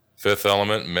 Fifth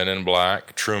Element, Men in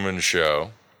Black, Truman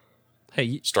Show,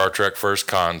 Hey, Star Trek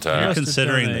First Are you Contact. must have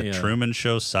considering done the a, Truman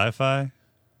Show sci-fi?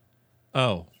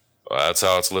 oh, That's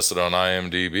how it's listed on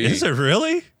IMDb. Is it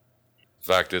really? In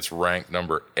fact, it's ranked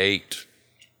number 8.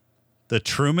 The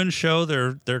Truman Show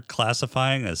they're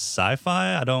classifying as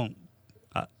sci-fi? I don't.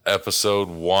 Episode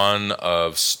 1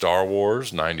 of Star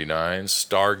Wars, 99.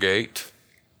 Stargate,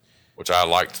 which I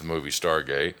liked the movie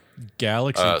Stargate.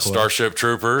 Galaxy Quest. Starship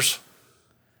Troopers.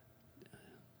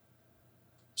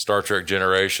 Star Trek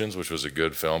Generations, which was a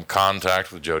good film.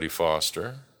 Contact with Jodie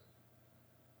Foster.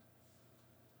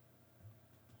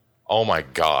 Oh my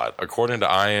God. According to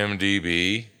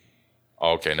IMDb.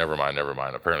 Okay, never mind.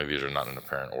 Apparently these are not in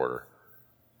apparent order.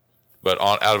 But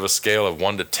out of a scale of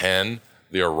 1 to 10,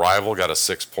 The Arrival got a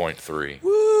 6.3.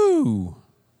 Woo!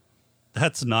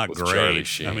 That's not With Charlie great.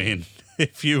 Sheen. I mean,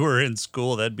 if you were in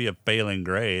school, that'd be a failing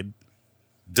grade.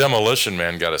 Demolition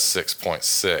Man got a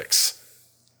 6.6.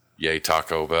 Yay,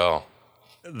 Taco Bell.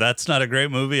 That's not a great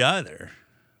movie either.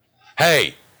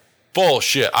 Hey,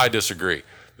 bullshit. I disagree.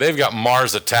 They've got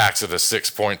Mars Attacks at a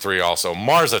 6.3 also.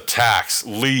 Mars Attacks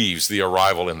leaves The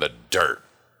Arrival in the dirt.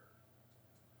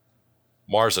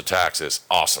 Mars Attacks is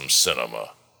awesome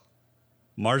cinema.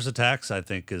 Mars Attacks, I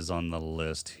think, is on the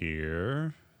list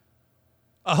here.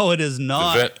 Oh, it is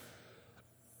not.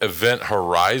 Event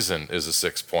Horizon is a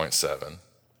 6.7.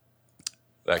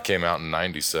 That came out in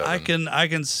 97. I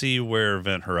can see where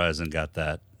Event Horizon got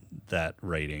that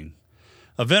rating.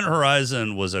 Event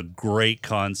Horizon was a great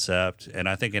concept, and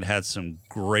I think it had some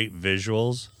great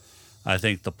visuals. I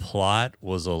think the plot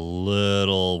was a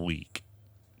little weak.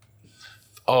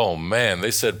 Oh, man. They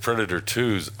said Predator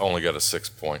 2's only got a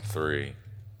 6.3.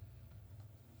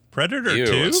 Predator Ew,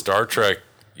 2? and Star Trek,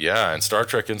 yeah, and Star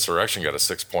Trek Insurrection got a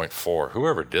 6.4.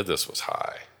 Whoever did this was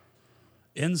high.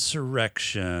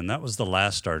 Insurrection. That was the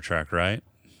last Star Trek, right?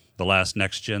 The last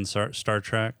next-gen Star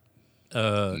Trek?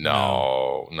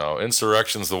 No.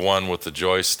 Insurrection's the one with the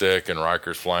joystick and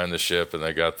Riker's flying the ship and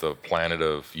they got the planet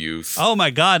of youth. Oh, my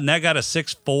God, and that got a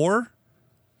 6.4?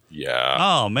 Yeah.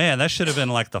 Oh, man, that should have been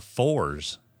like the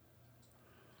 4s.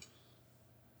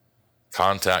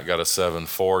 Contact got a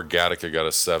 7.4. Gattaca got a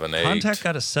 7.8. Contact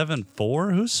got a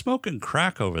 7.4? Who's smoking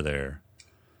crack over there?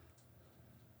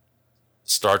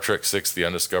 Star Trek 6, The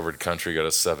Undiscovered Country got a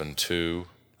 7.2.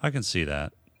 I can see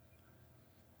that.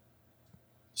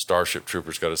 Starship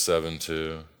Troopers got a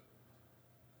 7.2.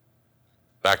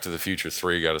 Back to the Future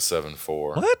 3 got a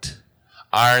 7.4. What?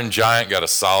 Iron Giant got a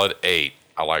solid 8.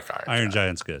 I like Iron Iron Giant.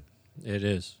 Giant's good. It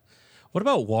is. What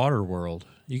about Waterworld?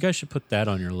 You guys should put that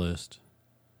on your list.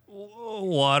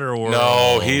 Waterworld.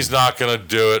 No, he's not going to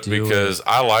do it Do because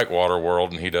I like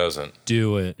Waterworld and he doesn't.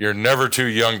 Do it. You're never too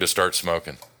young to start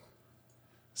smoking.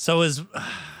 So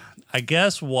I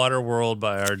guess Waterworld,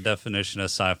 by our definition of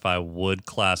sci-fi, would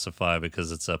classify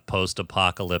because it's a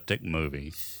post-apocalyptic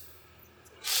movie.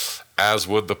 As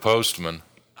would The Postman.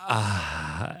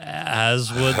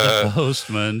 As would the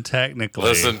Postman, technically.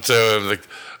 Listen to him.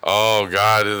 Oh,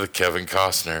 God, the Kevin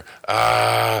Costner.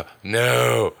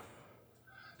 No.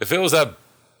 If it was that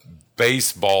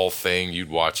baseball thing, you'd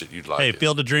watch it. You'd like Hey, it.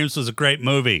 Field of Dreams was a great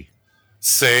movie.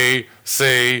 See?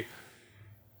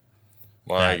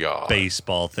 My That God.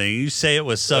 baseball thing. You say it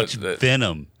with such That-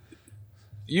 venom.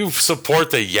 You support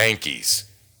the Yankees.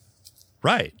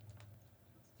 Right.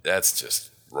 That's just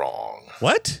wrong.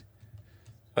 What?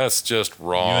 That's just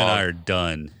wrong. You and I are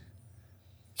done.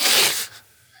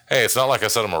 Hey, it's not like I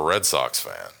said I'm a Red Sox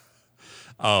fan.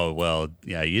 Oh, well,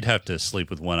 yeah, you'd have to sleep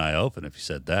with one eye open if you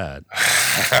said that.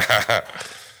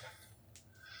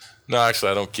 No,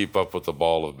 actually, I don't keep up with the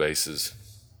ball of bases.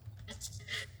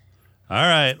 All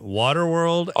right,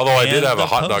 Waterworld. Although I did and have a The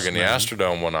hot dog in the Postman.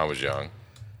 Astrodome when I was young.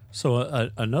 So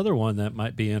another one that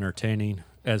might be entertaining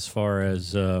as far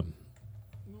as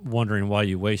wondering why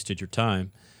you wasted your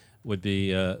time would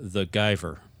be The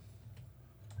Guyver.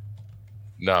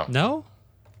 No. No?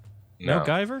 No.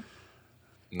 Guyver?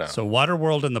 No. So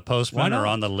Waterworld and The Why Postman not? are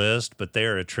on the list, but they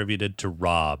are attributed to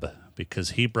Rob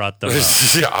because he brought them up.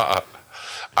 Yeah,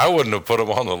 I wouldn't have put them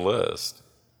on the list.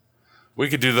 We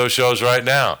could do those shows right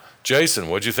now. Jason,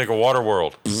 what'd you think of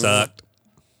Waterworld? Sucked.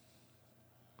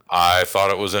 I thought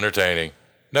it was entertaining.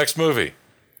 Next movie.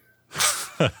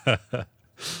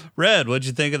 Red, what'd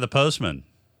you think of The Postman?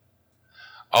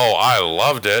 Oh, I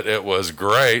loved it. It was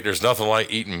great. There's nothing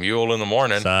like eating mule in the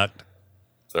morning. Sucked.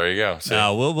 There you go. See?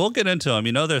 Now we'll get into them.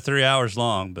 You know they're 3 hours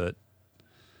long, but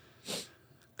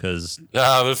because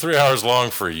No, they're 3 hours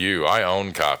long for you. I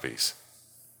own copies.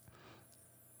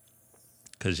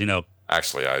 you know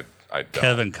Actually, I don't.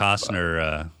 Kevin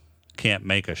Costner can't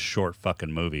make a short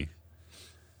fucking movie.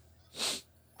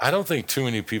 I don't think too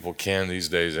many people can these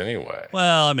days anyway.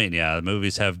 Well, I mean, yeah, the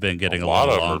movies have been getting A a lot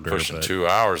little of them longer. are pushing but- 2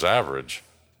 hours average.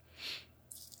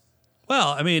 Well,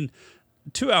 I mean,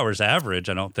 2 hours average,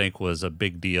 I don't think was a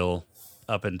big deal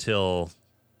up until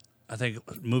I think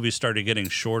movies started getting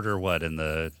shorter, in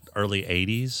the early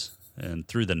 80s and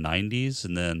through the 90s.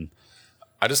 And then,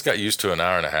 I just got used to an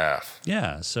hour and a half.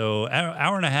 yeah, so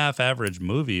hour and a half average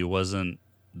movie wasn't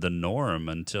the norm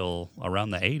until around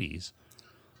the 80s.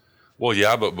 Well,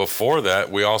 yeah, but before that,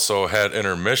 we also had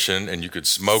intermission, and you could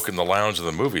smoke in the lounge of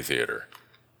the movie theater.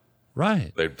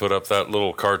 Right. They'd put up that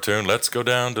little cartoon, let's go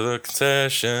down to the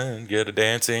concession, get a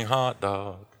dancing hot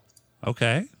dog.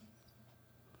 Okay.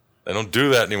 They don't do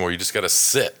that anymore. You just got to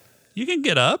sit. You can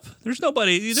get up. There's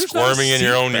nobody. There's Squirming not a in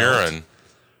your own seat belt. urine.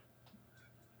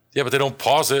 Yeah, but they don't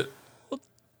pause it.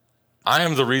 I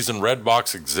am the reason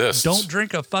Redbox exists. Don't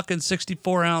drink a fucking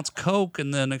 64-ounce Coke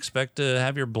and then expect to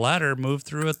have your bladder move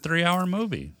through a 3-hour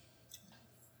movie.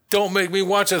 Don't make me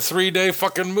watch a 3-day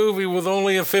fucking movie with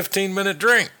only a 15-minute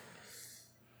drink.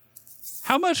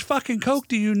 How much fucking Coke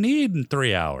do you need in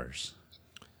 3 hours?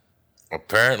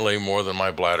 Apparently more than my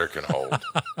bladder can hold.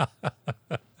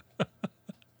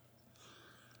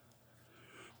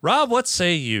 Rob, what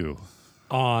say you?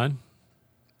 On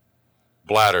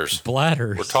Bladders.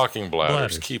 bladders. We're talking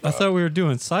bladders. Bladders. Keep I up. thought we were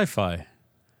doing sci-fi.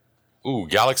 Ooh,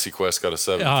 Galaxy Quest got a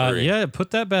 7.3. Yeah,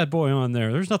 put that bad boy on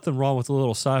there. There's nothing wrong with a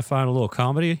little sci-fi and a little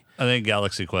comedy. I think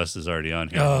Galaxy Quest is already on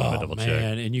here. Let me double check.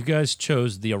 And you guys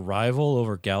chose The Arrival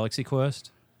over Galaxy Quest?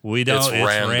 We don't. It's It's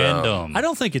random. random. I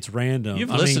don't think it's random.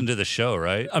 You've I listened mean, to the show,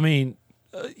 right? I mean,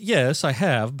 yes, I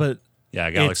have, but Yeah,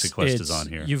 Galaxy it's- Quest is it's- on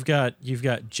here. You've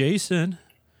got Jason,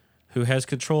 who has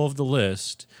control of the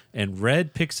list, and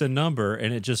Red picks a number,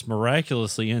 and it just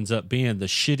miraculously ends up being the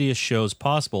shittiest shows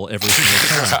possible every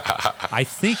single time. I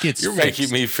think it's You're fixed.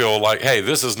 making me feel like, hey,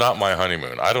 this is not my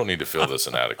honeymoon. I don't need to feel this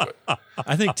inadequate.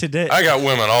 I think today. I got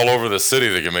women all over the city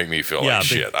that can make me feel Yeah, like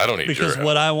shit. I don't need your because help.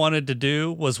 what I wanted to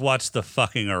do was watch the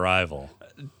fucking Arrival.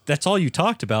 That's all you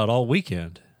talked about all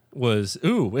weekend. Was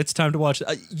it's time to watch.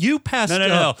 You passed No.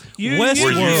 up You Westworld.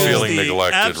 Were you feeling the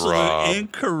neglected, absolute Rob?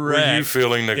 Incorrect. Were you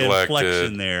feeling neglected?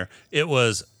 Inflection there. It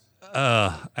was.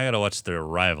 I gotta watch the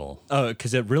Arrival.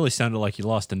 Because it really sounded like you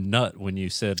lost a nut when you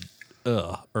said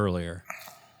earlier.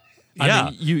 Yeah.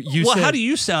 I mean, you well, said, how do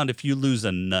you sound if you lose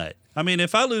a nut? I mean,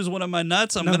 if I lose one of my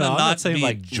nuts, I'm No, gonna I'm not saying be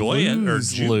like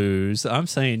joyous or lose. I'm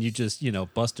saying you just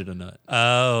busted a nut.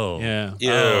 Oh, Yeah,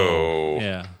 Ew.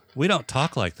 yeah. We don't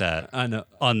talk like that I know.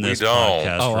 on this don't.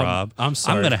 podcast, Oh, Rob. I'm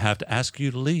sorry. I'm gonna have to ask you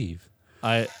to leave.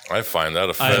 I find that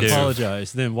I offensive.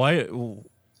 apologize. Then why?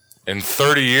 In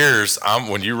 30 years,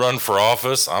 when you run for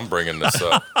office, I'm bringing this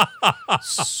up.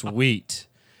 Sweet.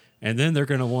 And then they're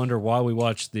going to wonder why we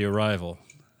watched The Arrival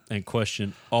and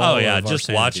question all. Oh yeah, of our just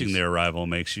watching sanities. The Arrival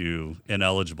makes you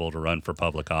ineligible to run for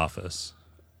public office.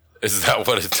 Is that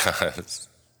what it does?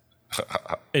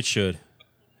 It should.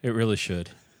 It really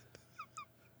should.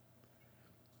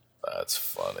 That's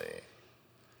funny.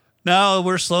 Now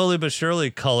we're slowly but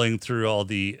surely culling through all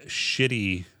the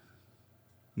shitty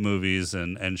movies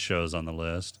and shows on the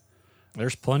list.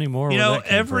 There's plenty more. You where know, that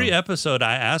came every from. episode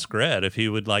I ask Red if he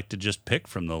would like to just pick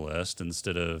from the list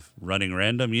instead of running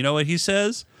random. You know what he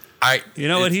says? You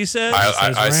know what he says?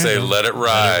 I say random. let it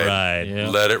ride. Right. Yeah.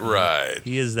 Let it ride.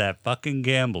 He is that fucking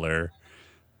gambler.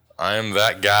 I am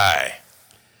that guy.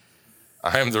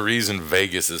 I am the reason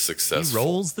Vegas is He successful.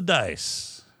 rolls the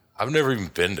dice. I've never even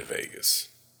been to Vegas.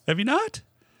 Have you not?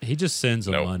 He just sends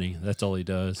them Nope. money. That's all he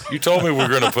does. You told me we are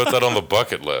going to put that on the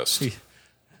bucket list.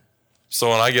 So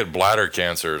when I get bladder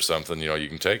cancer or something, you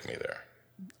can take me there.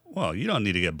 Well, you don't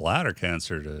need to get bladder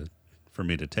cancer for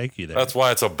me to take you there. That's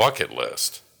why it's a bucket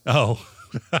list. Oh,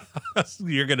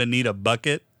 you're going to need a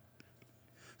bucket?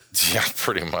 Yeah,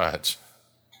 pretty much.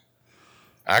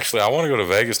 Actually, I want to go to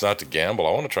Vegas not to gamble.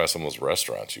 I want to try some of those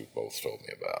restaurants you both told me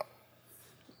about.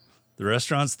 The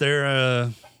restaurants there,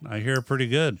 I hear, are pretty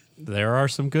good. There are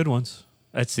some good ones.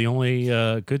 That's the only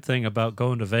good thing about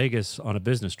going to Vegas on a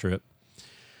business trip.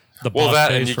 The Well, boss that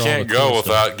pays and you for all can't the go cool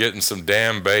without stuff. getting some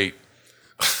damn bait.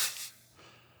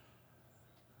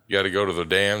 You got to go to the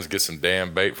dams, get some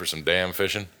damn bait for some damn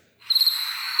fishing.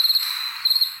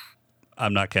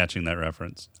 I'm not catching that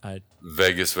reference.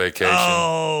 Vegas Vacation.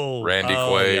 Oh, Randy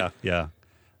Quaid. Yeah, yeah.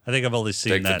 I think I've only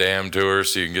seen Take that. the damn tour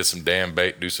so you can get some damn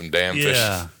bait, do some damn fishing.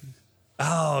 Yeah.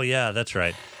 Oh, yeah, that's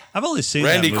right. I've only seen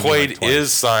Randy that movie like Quaid twice.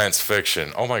 is science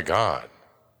fiction. Oh my God.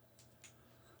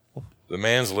 The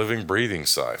man's living, breathing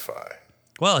sci-fi.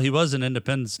 Well, he was in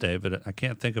Independence Day, but I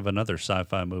can't think of another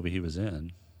sci-fi movie he was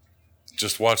in.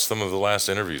 Just watch some of the last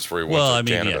interviews where he went Well, to I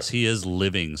mean, Canada. yes, he is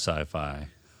living sci-fi.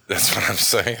 That's what I'm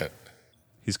saying.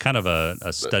 He's kind of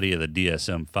a study of the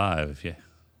DSM-5. Yeah.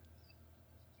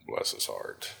 Bless his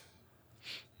heart.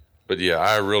 But yeah,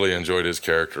 I really enjoyed his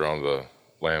character on the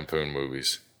Lampoon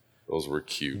movies. Those were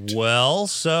cute. Well,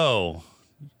 so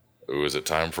Ooh, is it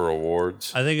time for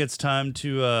awards? I think it's time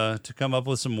to come up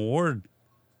with some award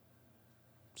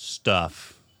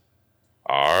stuff.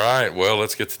 All right. Well,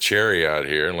 let's get the cherry out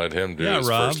here and let him do Yeah, his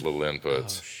Rob. first little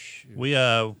inputs.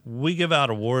 We give out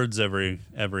awards every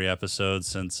episode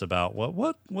since about what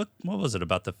was it,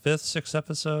 about the 5th, 6th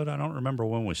episode? I don't remember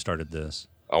when we started this.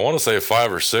 I want to say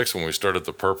 5 or 6 when we started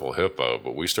the Purple Hippo,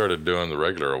 but we started doing the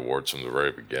regular awards from the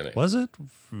very beginning. Was it?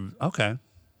 Okay.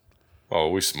 Oh,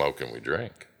 we smoke and we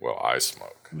drink. Well, I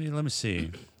smoke. Let me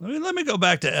see. Let me go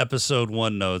back to episode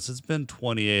 1 notes. It's been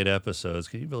 28 episodes.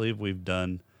 Can you believe we've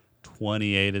done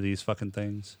 28 of these fucking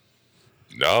things?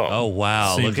 No. Oh,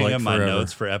 wow. Seems Looking like at my forever.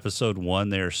 notes for episode 1,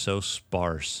 they are so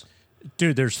sparse.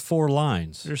 Dude, there's 4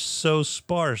 lines. They're so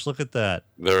sparse. Look at that.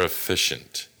 They're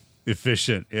efficient.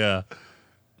 Efficient, yeah.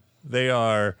 They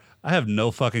are. I have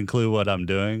no fucking clue what I'm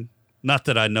doing. Not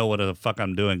that I know what the fuck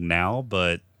I'm doing now,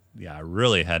 but yeah, I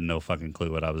really had no fucking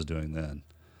clue what I was doing then.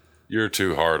 You're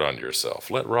too hard on yourself.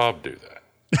 Let Rob do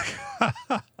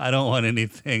that. I don't want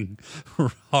anything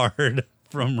hard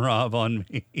from Rob on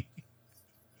me.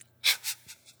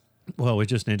 Well, we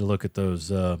just need to look at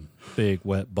those big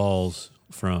wet balls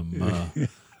from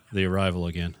The Arrival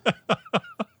again,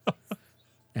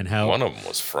 and how One of them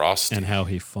was Frosty.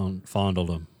 he fondled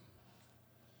them.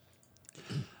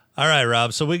 All right,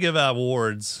 Rob. So we give out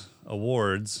awards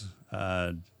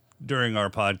during our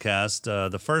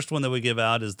podcast. The first one that we give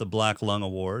out is the Black Lung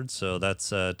Award. So that's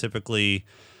typically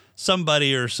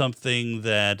somebody or something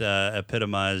that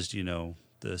epitomized,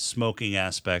 the smoking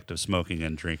aspect of smoking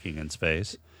and drinking in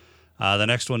space. The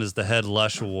next one is the Head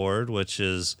Lush Award, which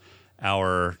is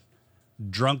our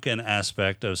drunken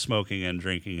aspect of smoking and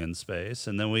drinking in space.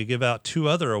 And then we give out 2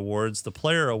 other awards, the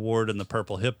Player Award and the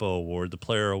Purple Hippo Award. The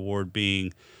Player Award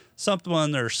being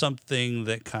someone or something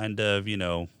that kind of,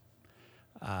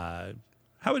 how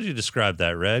would you describe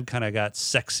that, Red? Kind of got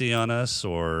sexy on us,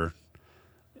 or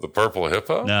The Purple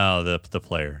Hippo? no, the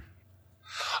player.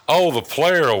 Oh, the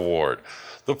Player Award.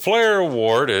 The Player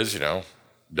Award is,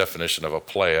 definition of a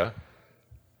playa,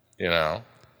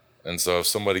 And so if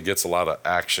somebody gets a lot of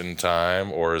action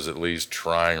time or is at least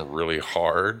trying really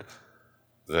hard,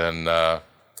 then I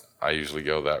usually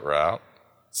go that route.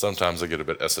 Sometimes I get a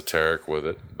bit esoteric with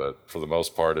it, but for the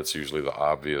most part, it's usually the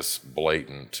obvious,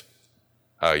 blatant,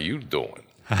 how you doing?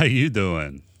 How you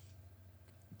doing?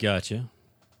 Gotcha.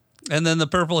 And then the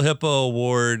Purple Hippo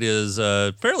Award is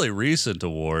a fairly recent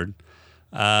award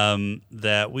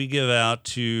that we give out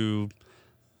to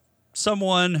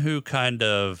someone who kind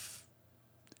of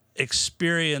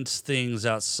experienced things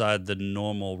outside the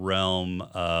normal realm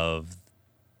of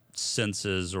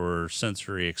senses or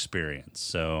sensory experience.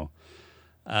 So,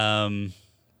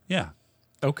 yeah.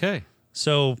 Okay.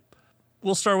 So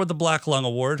we'll start with the Black Lung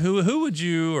Award. Who would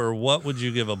you or what would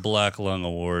you give a Black Lung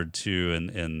Award to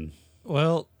in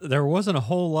Well, there wasn't a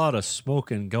whole lot of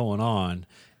smoking going on,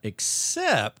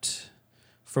 except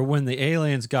for when the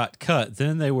aliens got cut.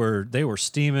 Then they were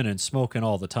steaming and smoking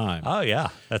all the time. Oh yeah,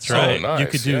 that's Oh, right. nice. You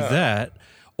could do yeah. that,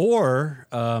 or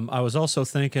I was also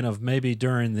thinking of maybe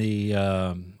during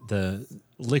the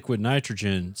liquid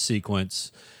nitrogen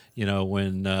sequence,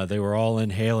 when they were all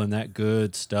inhaling that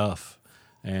good stuff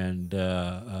and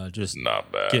just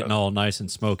Not bad. getting all nice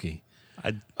and smoky.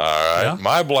 All right. Yeah.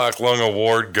 My Black Lung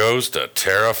Award goes to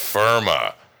Terra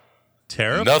Firma.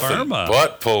 Terra Nothing Firma.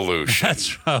 but pollution.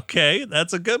 That's okay.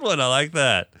 That's a good one. I like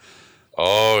that.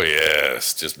 Oh,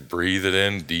 yes. Just breathe it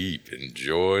in deep.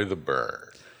 Enjoy the burn.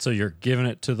 So you're giving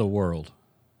it to the world.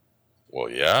 Well,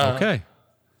 yeah. Okay.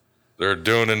 They're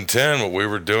doing in 10 what we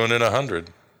were doing in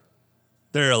 100.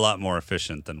 They're a lot more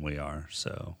efficient than we are.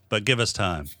 So, but give us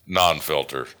time.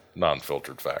 Non-filtered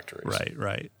factories.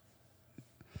 Right.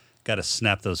 Got to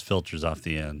snap those filters off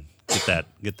the end. Get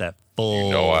that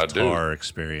full I do. tar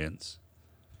experience.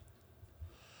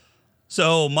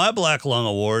 So my Black Lung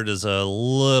Award is a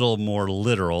little more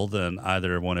literal than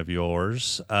either one of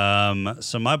yours.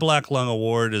 So my Black Lung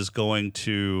Award is going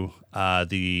to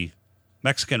the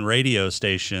Mexican radio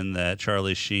station that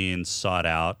Charlie Sheen sought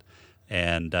out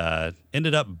and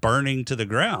ended up burning to the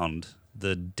ground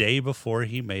the day before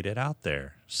he made it out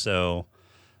there. So,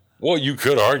 Well, you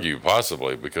could argue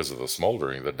possibly because of the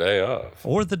smoldering the day of.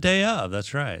 or the day of,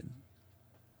 that's right.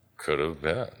 Could have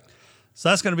been. So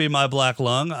that's going to be my Black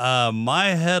Lung. My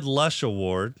Head Lush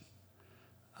Award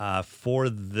for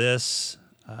this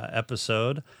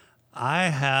episode, I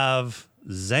have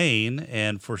Zane,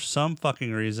 and for some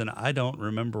fucking reason, I don't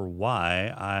remember why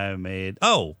I made...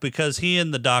 Oh, because he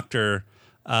and the doctor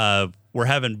were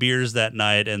having beers that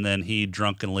night, and then he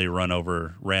drunkenly ran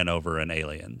over an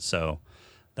alien. So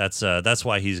that's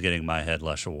why he's getting my Head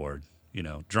Lush Award. You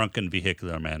know, drunken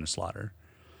vehicular manslaughter.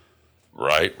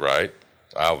 Right.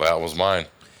 That was mine.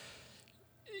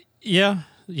 Yeah,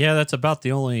 that's about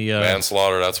the only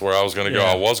Manslaughter, that's where I was going to go.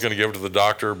 Yeah. I was going to give it to the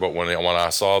doctor, but when I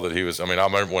saw that he was, I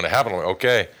remember when it happened, I'm like,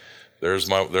 okay, there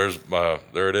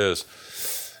it is.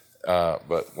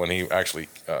 But when he actually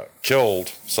killed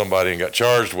somebody and got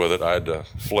charged with it, I had to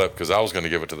flip because I was going to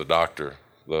give it to the doctor,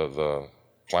 the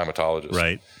climatologist.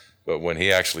 Right. But when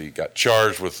he actually got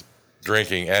charged with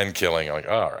drinking and killing, I'm like,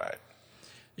 all right.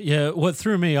 Yeah, what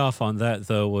threw me off on that,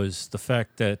 though, was the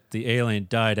fact that the alien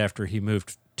died after he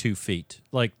moved 2 feet.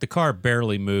 Like, the car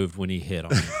barely moved when he hit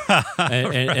him.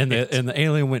 and the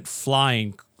alien went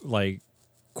flying, like,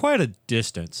 quite a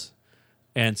distance.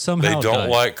 And somehow They don't died.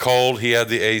 like cold. He had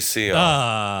the AC on.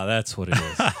 Ah, that's what it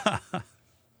is.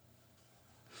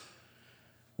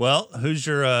 Well, who's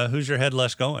your Head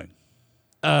Lush going?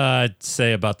 I'd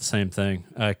say about the same thing.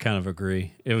 I kind of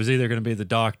agree. It was either going to be the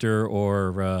doctor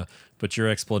or, but your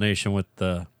explanation with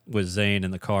Zane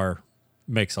in the car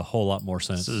makes a whole lot more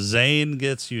sense. So Zane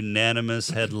gets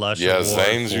unanimous Head Lush Yeah, Award.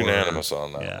 Zane's for- unanimous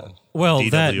on that Yeah. one. Well,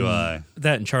 DWI.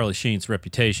 that and Charlie Sheen's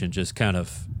reputation just kind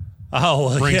of Oh,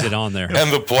 well, brings yeah. it on there.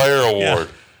 And the player award.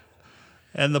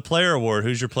 And the player award.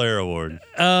 Who's your player award?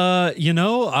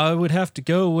 I would have to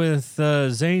go with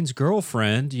Zane's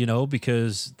girlfriend,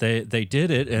 because they did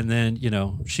it, and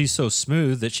then, she's so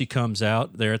smooth that she comes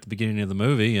out there at the beginning of the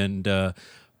movie, and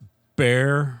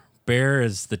Bear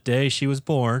is the day she was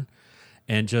born,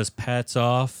 and just pats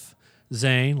off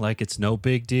Zane like it's no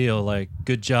big deal, like,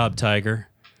 good job, Tiger,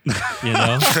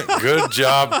 Good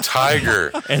job,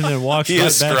 Tiger. and then walks He right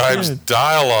ascribes back in.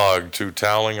 dialogue to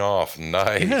toweling off.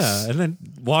 Nice. Yeah, and then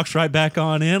walks right back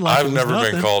on in like it I've was never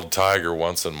nothing. been called Tiger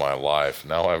once in my life.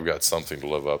 Now I've got something to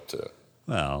live up to.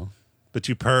 Well, but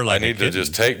you purr like I need a to kitten.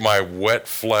 just take my wet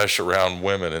flesh around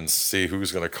women and see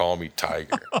who's going to call me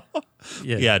Tiger.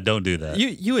 Yeah, don't do that.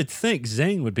 You would think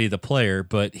Zane would be the player,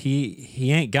 but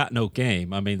he ain't got no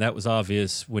game. I mean, that was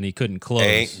obvious when he couldn't close.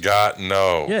 Ain't got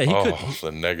no. Yeah, he could-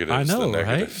 The negatives. I know, the right?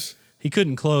 negatives. He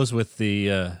couldn't close with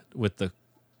the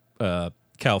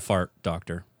cow fart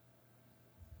doctor.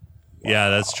 Yeah,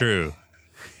 that's true.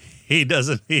 He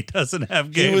doesn't have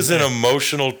He game. was in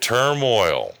emotional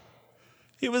turmoil.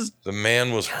 He was The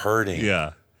man was hurting.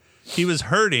 yeah. He was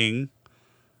hurting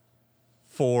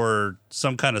for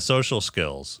some kind of social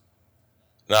skills.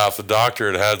 Now, if the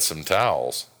doctor had some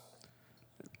towels,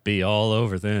 Be all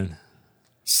over then.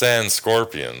 sans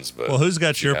scorpions, but Well, who's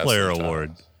got she your has player some award?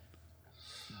 towels.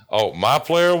 Oh, my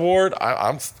player award?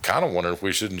 I'm kind of wondering if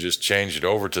we shouldn't just change it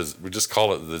over to, we just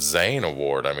call it the Zane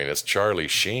Award. I mean, it's Charlie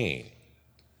Sheen.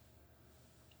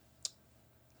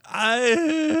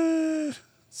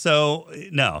 So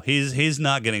no, he's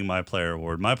not getting my player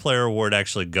award. My player award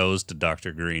actually goes to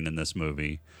Dr. Green in this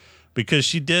movie because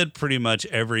she did pretty much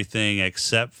everything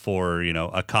except for,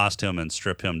 accost him and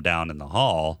strip him down in the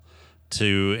hall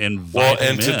to invite Well,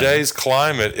 him in in. today's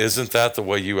climate, isn't that the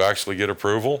way you actually get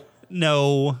approval?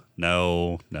 No.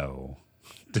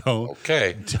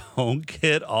 Okay. Don't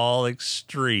get all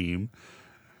extreme.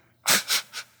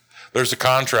 There's a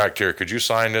contract here. Could you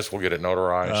sign this? We'll get it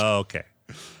notarized. Okay.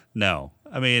 No.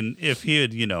 I mean, if he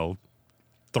had,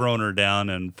 thrown her down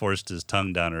and forced his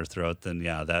tongue down her throat, then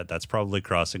yeah, that's probably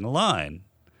crossing a line.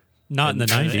 Not in the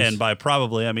 90s. And by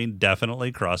probably, I mean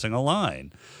definitely crossing a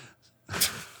line.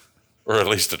 Or at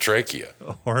least a trachea.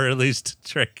 Or at least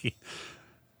tricky.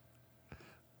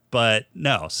 But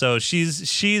no, so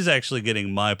she's actually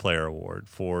getting my player award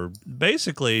for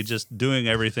basically just doing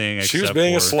everything except She was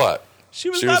being a for- slut. She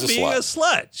was She not was a being slut. a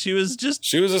slut. She was just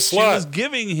She was a She was slut.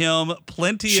 giving him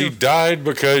plenty She of died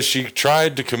because she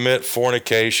tried to commit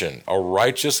fornication. A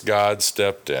righteous God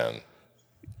stepped in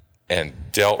and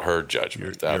dealt her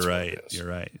judgment. That's You're what right. it is. You're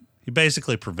right. He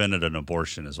basically prevented an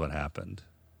abortion is what happened.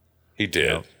 He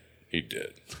did. Yep. He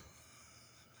did.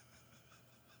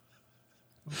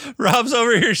 Rob's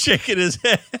over here shaking his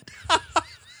head.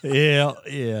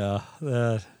 yeah.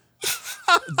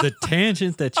 the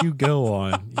tangent that you go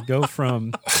on, you go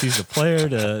from she's a player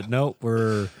to nope,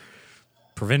 we're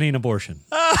preventing abortion.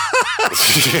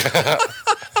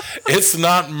 It's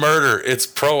not murder. It's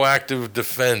proactive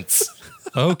defense.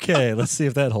 Okay, let's see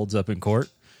if that holds up in court.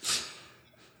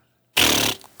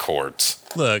 Courts.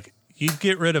 Look, you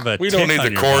get rid of a We don't tick need on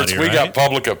the your courts. body, We got right?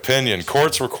 public opinion.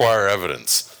 Courts require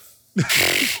evidence.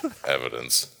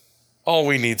 Evidence. All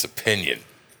we need's opinion.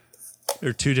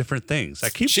 They're two different things. I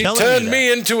keep She telling you turned that.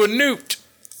 me into a newt.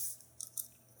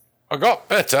 I got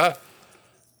better.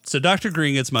 So Dr.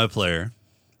 Green gets my player.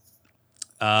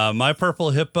 My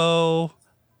purple hippo,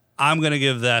 I'm going to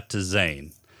give that to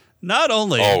Zane. Not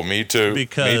only Oh, me too.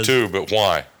 Because- me too, but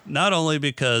why? not only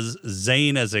because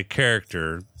Zane as a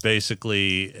character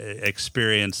basically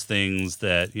experienced things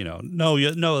that,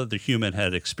 no other human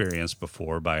had experienced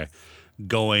before by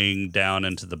going down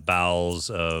into the bowels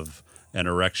of an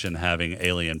erection having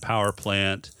alien power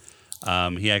plant.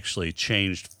 He actually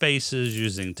changed faces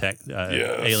using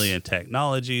alien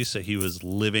technology, so he was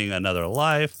living another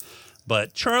life.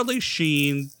 But Charlie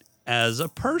Sheen as a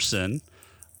person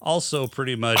also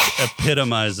pretty much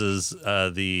epitomizes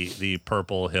the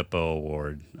Purple Hippo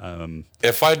Award.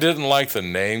 If I didn't like the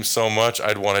name so much,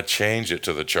 I'd want to change it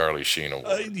to the Charlie Sheen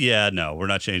Award. No, we're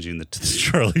not changing the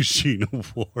Charlie Sheen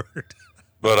Award.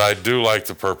 But I do like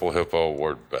the Purple Hippo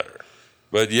Award better.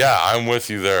 But yeah, I'm with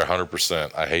you there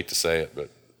 100%. I hate to say it, but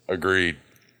agreed.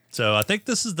 So I think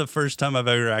this is the first time I've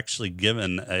ever actually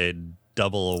given a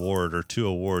double award or two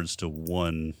awards to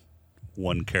one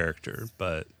character.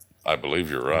 But I believe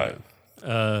you're right.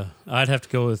 I'd have to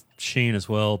go with Sheen as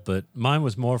well, but mine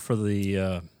was more for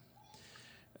the,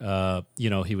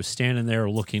 he was standing there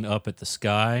looking up at the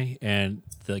sky, and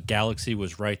the galaxy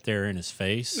was right there in his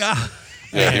face.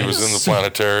 Yeah, he was in the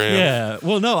planetarium. Yeah.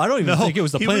 Well, no, I don't even think it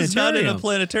was the he planetarium. was not in a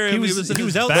planetarium. He was in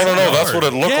his out No, there. that's what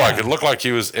it looked Yeah. like. It looked like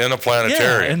he was in a Yeah,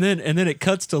 planetarium. and then it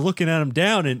cuts to looking at him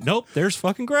down, and nope, there's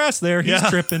fucking grass there. He's Yeah.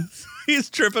 tripping. He's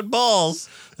tripping balls.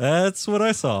 That's what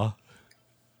I saw.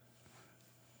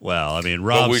 Well, I mean, But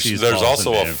Rob there's sees balls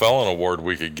also in a him. felon award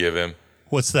we could give him.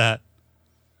 What's that?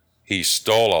 He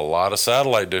stole a lot of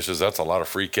satellite dishes. That's a lot of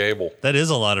free cable. That is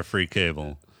a lot of free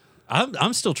cable.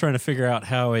 I'm still trying to figure out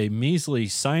how a measly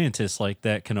scientist like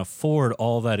that can afford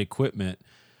all that equipment.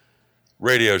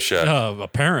 Radio Shack.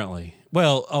 Apparently.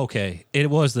 Well, okay. It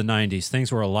was the 90s.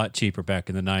 Things were a lot cheaper back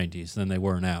in the 90s than they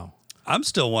were now. I'm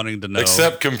still wanting to know.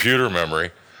 Except computer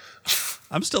memory.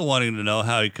 I'm still wanting to know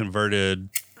how he converted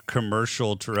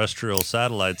commercial terrestrial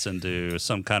satellites into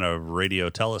some kind of radio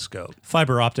telescope.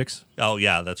 Fiber optics Oh,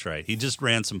 yeah, that's right. He just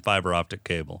ran some fiber optic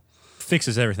cable.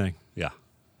 fixes everything. Yeah.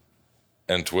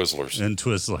 And Twizzlers. And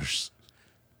Twizzlers.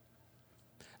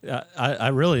 I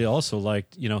really also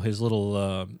liked, his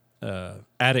little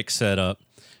attic setup.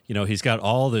 He's got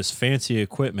all this fancy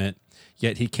equipment,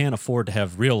 yet he can't afford to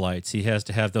have real lights. He has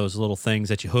to have those little things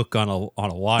that you hook on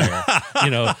a wire.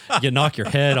 You knock your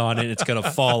head on it, it's going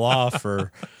to fall off.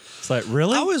 Or it's like,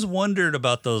 really? I always wondered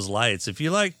about those lights. If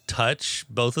you touch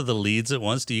both of the leads at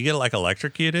once, do you get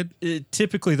electrocuted?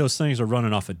 Typically, those things are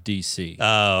running off of DC.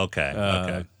 Oh, okay.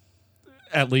 Okay.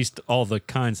 At least all the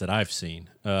kinds that I've seen.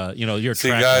 Your See,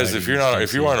 track guys, lighting if you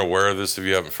is DC. aren't aware of this, if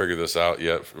you haven't figured this out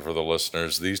yet, for the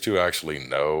listeners, these two actually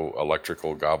know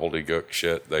electrical gobbledygook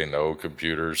shit. They know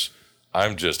computers.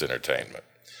 I'm just entertainment.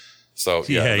 So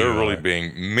Yeah, they're you really are.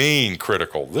 being mean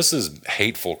critical. This is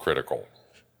hateful critical.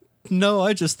 No,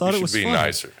 I just thought You it was should be funny.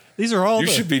 nicer. These are all You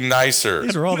should be nicer.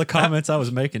 These are all the comments I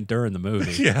was making during the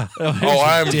movie. Yeah. Oh,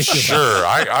 I'm ridiculous. sure.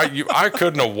 I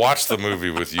couldn't have watched the movie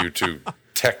with you two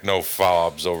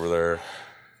technophobes over there.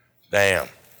 Damn.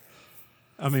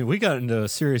 I mean, we got into a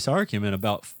serious argument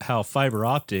about how fiber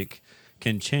optic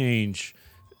can change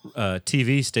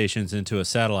TV stations into a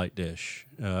satellite dish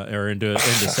or into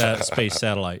space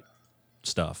satellite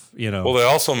stuff. Well, they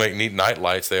also make neat night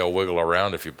lights. They'll wiggle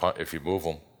around if you move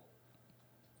them.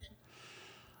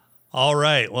 All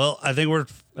right. Well, I think we're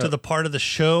to the part of the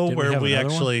show didn't we where have we another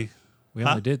one? actually. we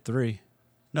only did 3.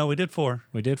 No, we did 4.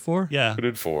 We did 4? Yeah. Who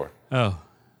did 4? Oh,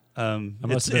 I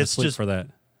must have been asleep just for that.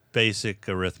 basic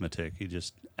arithmetic. You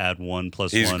just add 1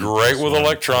 plus He's 1. great plus with 1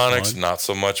 electronics, plus 1. not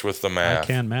so much with the math. I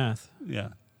can math. Yeah.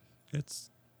 It's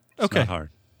Okay. not hard.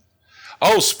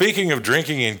 Oh, speaking of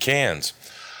drinking in cans,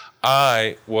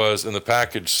 I was in the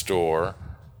package store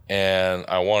and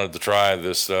I wanted to try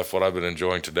this stuff. What I've been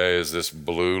enjoying today is this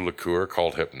blue liqueur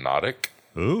called Hypnotic.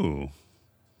 Ooh.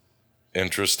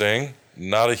 Interesting.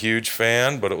 Not a huge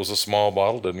fan, but it was a small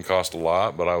bottle. Didn't cost a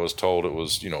lot, but I was told it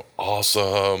was,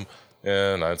 awesome.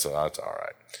 And that's all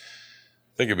right.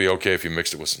 I think it'd be okay if you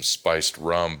mixed it with some spiced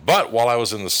rum. But while I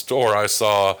was in the store, I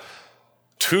saw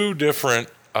 2 different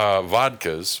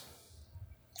vodkas.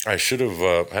 I should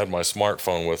have had my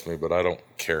smartphone with me, but I don't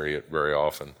carry it very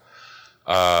often.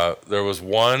 There was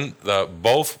one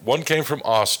one came from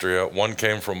Austria, one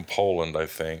came from Poland, I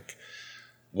think.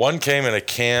 One came in a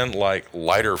can like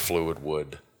lighter fluid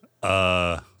would.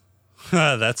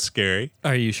 That's scary.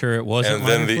 Are you sure it wasn't And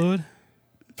then lighter fluid?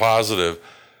 Positive.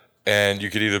 And you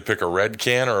could either pick a red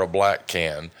can or a black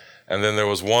can. And then there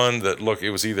was one that it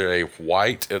was either a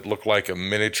white, it looked like a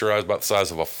miniaturized, about the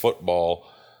size of a football,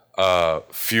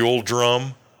 fuel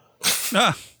drum,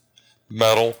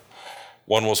 metal.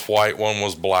 One was white, one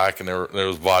was black, and there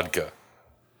was vodka.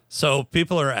 So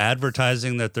people are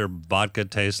advertising that their vodka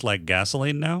tastes like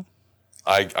gasoline now?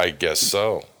 I guess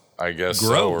so. I guess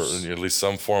Gross. so, or at least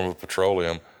some form of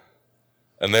petroleum.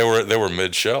 And they were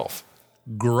mid-shelf.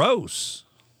 Gross.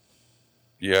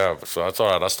 Yeah, so that's all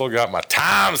right. I still got my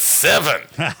times 7.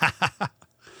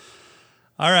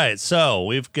 All right, so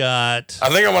we've got... I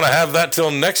think I'm going to have that till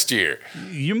next year.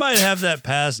 You might have that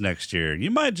pass next year. You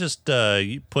might just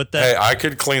you put Hey, that... I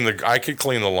could clean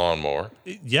the lawnmower.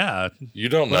 Yeah. You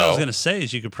don't What I was know. going to say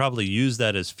is you could probably use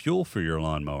that as fuel for your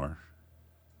lawnmower.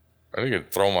 I think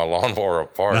it'd throw my lawnmower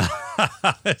apart.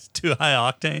 It's too high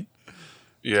octane.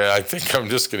 Yeah, I think I'm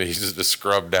just going to use it to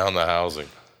scrub down the housing.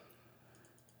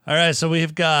 All right, so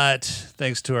we've got,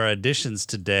 thanks to our additions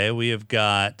today, we have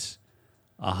got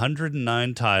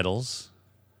 109 titles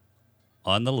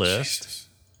on the list. Jesus.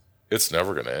 It's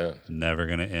never going to end. Never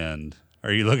going to end.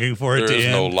 Are you looking for it There to is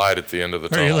end? no light at the end of the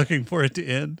Are you tunnel. looking for it to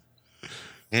end?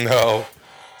 No.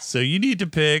 So you need to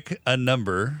pick a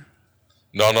number.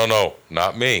 No,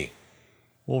 not me.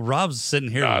 Well, Rob's sitting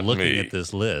here Not looking me. at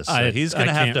this list. So I- he's going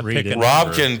to I have can't to read pick a it. number.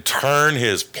 Rob can turn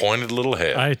his pointed little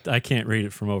head. I can't read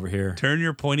it from over here. Turn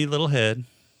your pointy little head.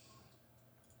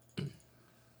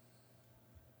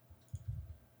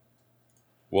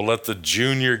 We'll let the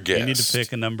junior guess. You need to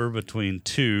pick a number between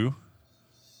 2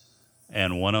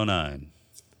 and 109.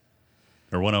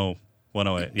 Or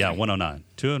 108. Yeah, 109.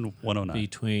 2 and 109.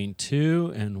 Between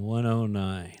 2 and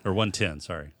 109. Or 110,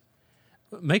 sorry.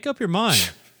 Make up your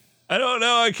mind. I don't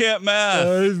know. I can't math.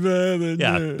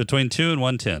 Yeah, between 2 and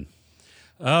 110.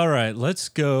 All right, let's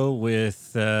go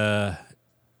with, I'm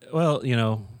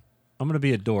going to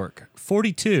be a dork.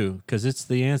 42, because it's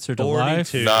the answer to life,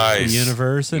 42. Nice. the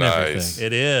universe, and Nice. everything.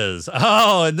 It is.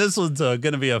 Oh, and this one's going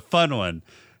to be a fun one.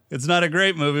 It's not a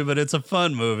great movie, but it's a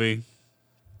fun movie.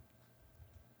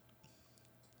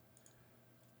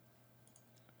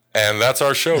 And that's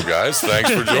our show, guys.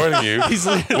 Thanks for joining you.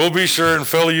 We'll be sure and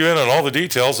fill you in on all the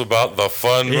details about the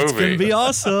fun It's movie. going to be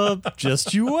awesome.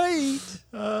 Just you wait.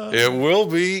 It will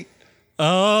be.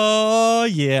 Oh,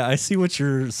 yeah. I see what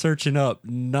you're searching up.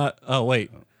 Wait.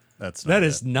 That's That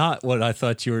is not what I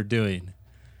thought you were doing.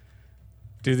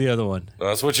 Do the other one.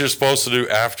 That's what you're supposed to do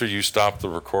after you stop the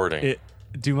recording.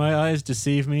 Do my eyes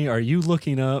deceive me? Are you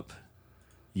looking up?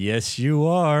 Yes, you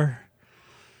are.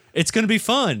 It's going to be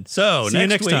fun. So See you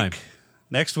next week, time.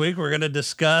 Next week, we're going to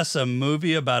discuss a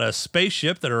movie about a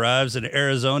spaceship that arrives in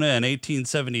Arizona in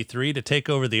 1873 to take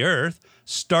over the Earth,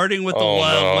 starting with the Oh,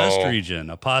 Wild no. West region.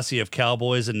 A posse of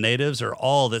cowboys and natives are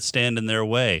all that stand in their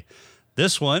way.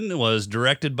 This one was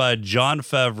directed by Jon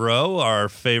Favreau, our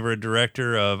favorite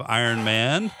director of Iron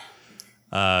Man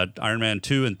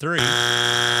 2 and 3.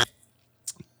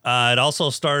 It also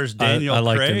stars Daniel I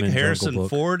liked him Craig, in Harrison Jungle Book.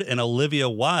 Ford, and Olivia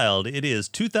Wilde. It is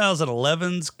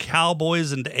 2011's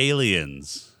Cowboys and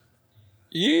Aliens.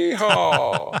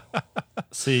 Yeehaw.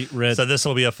 See, Red, So this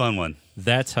will be a fun one.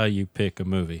 that's how you pick a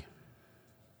movie.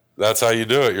 That's how you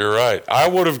do it. You're right. I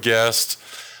would have guessed,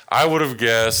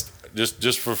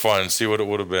 just for fun, see what it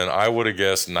would have been. I would have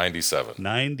guessed 97.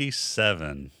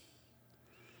 97.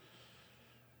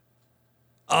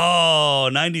 Oh,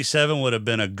 97 would have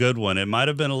been a good one. It might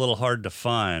have been a little hard to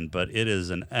find, but it is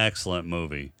an excellent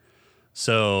movie.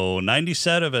 So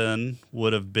 97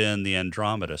 would have been the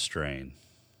Andromeda Strain.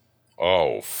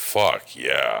 Oh, fuck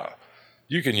yeah.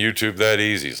 You can YouTube that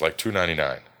easy. It's like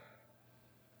 $2.99.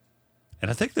 And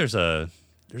I think there's a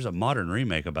modern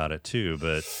remake about it too,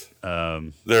 but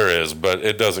There is, but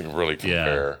it doesn't really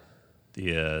compare.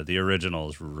 the original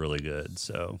is really good.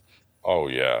 So Oh,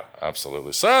 yeah,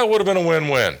 absolutely. So it would have been a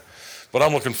win-win. But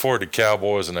I'm looking forward to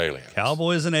Cowboys and Aliens.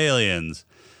 Cowboys and Aliens.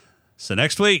 So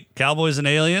next week, Cowboys and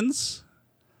Aliens.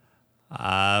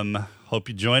 Hope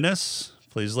you join us.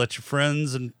 Please let your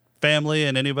friends and family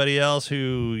and anybody else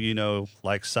who,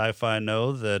 like sci-fi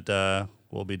know that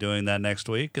we'll be doing that next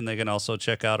week. And they can also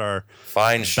check out our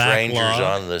Find strangers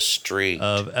backlog on the street.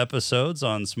 of episodes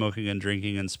on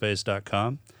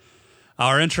smokinganddrinkinginspace.com.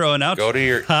 Our intro and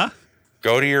outro.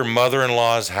 Go to your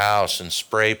mother-in-law's house and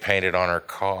spray paint it on her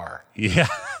car. Yeah.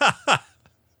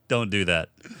 Don't do that.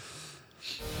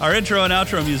 Our intro and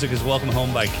outro music is Welcome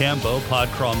Home by Cambo.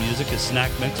 Podcrawl music is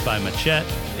Snack Mix by Machette.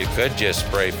 You could just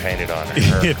spray paint it on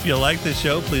her. If you like this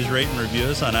show, please rate and review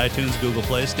us on iTunes, Google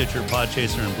Play, Stitcher,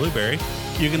 Podchaser, and Blueberry.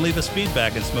 You can leave us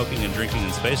feedback at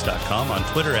smokinganddrinkinginspace.com, on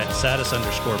Twitter at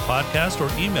 @satis_podcast, or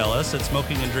email us at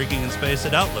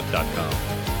smokinganddrinkinginspace@outlook.com.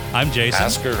 I'm Jason.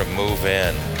 Ask her to move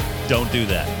in. Don't do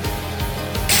that.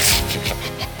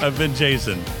 I've been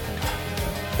Jason.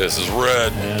 This is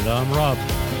Red. And I'm Rob.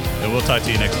 And we'll talk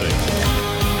to you next week.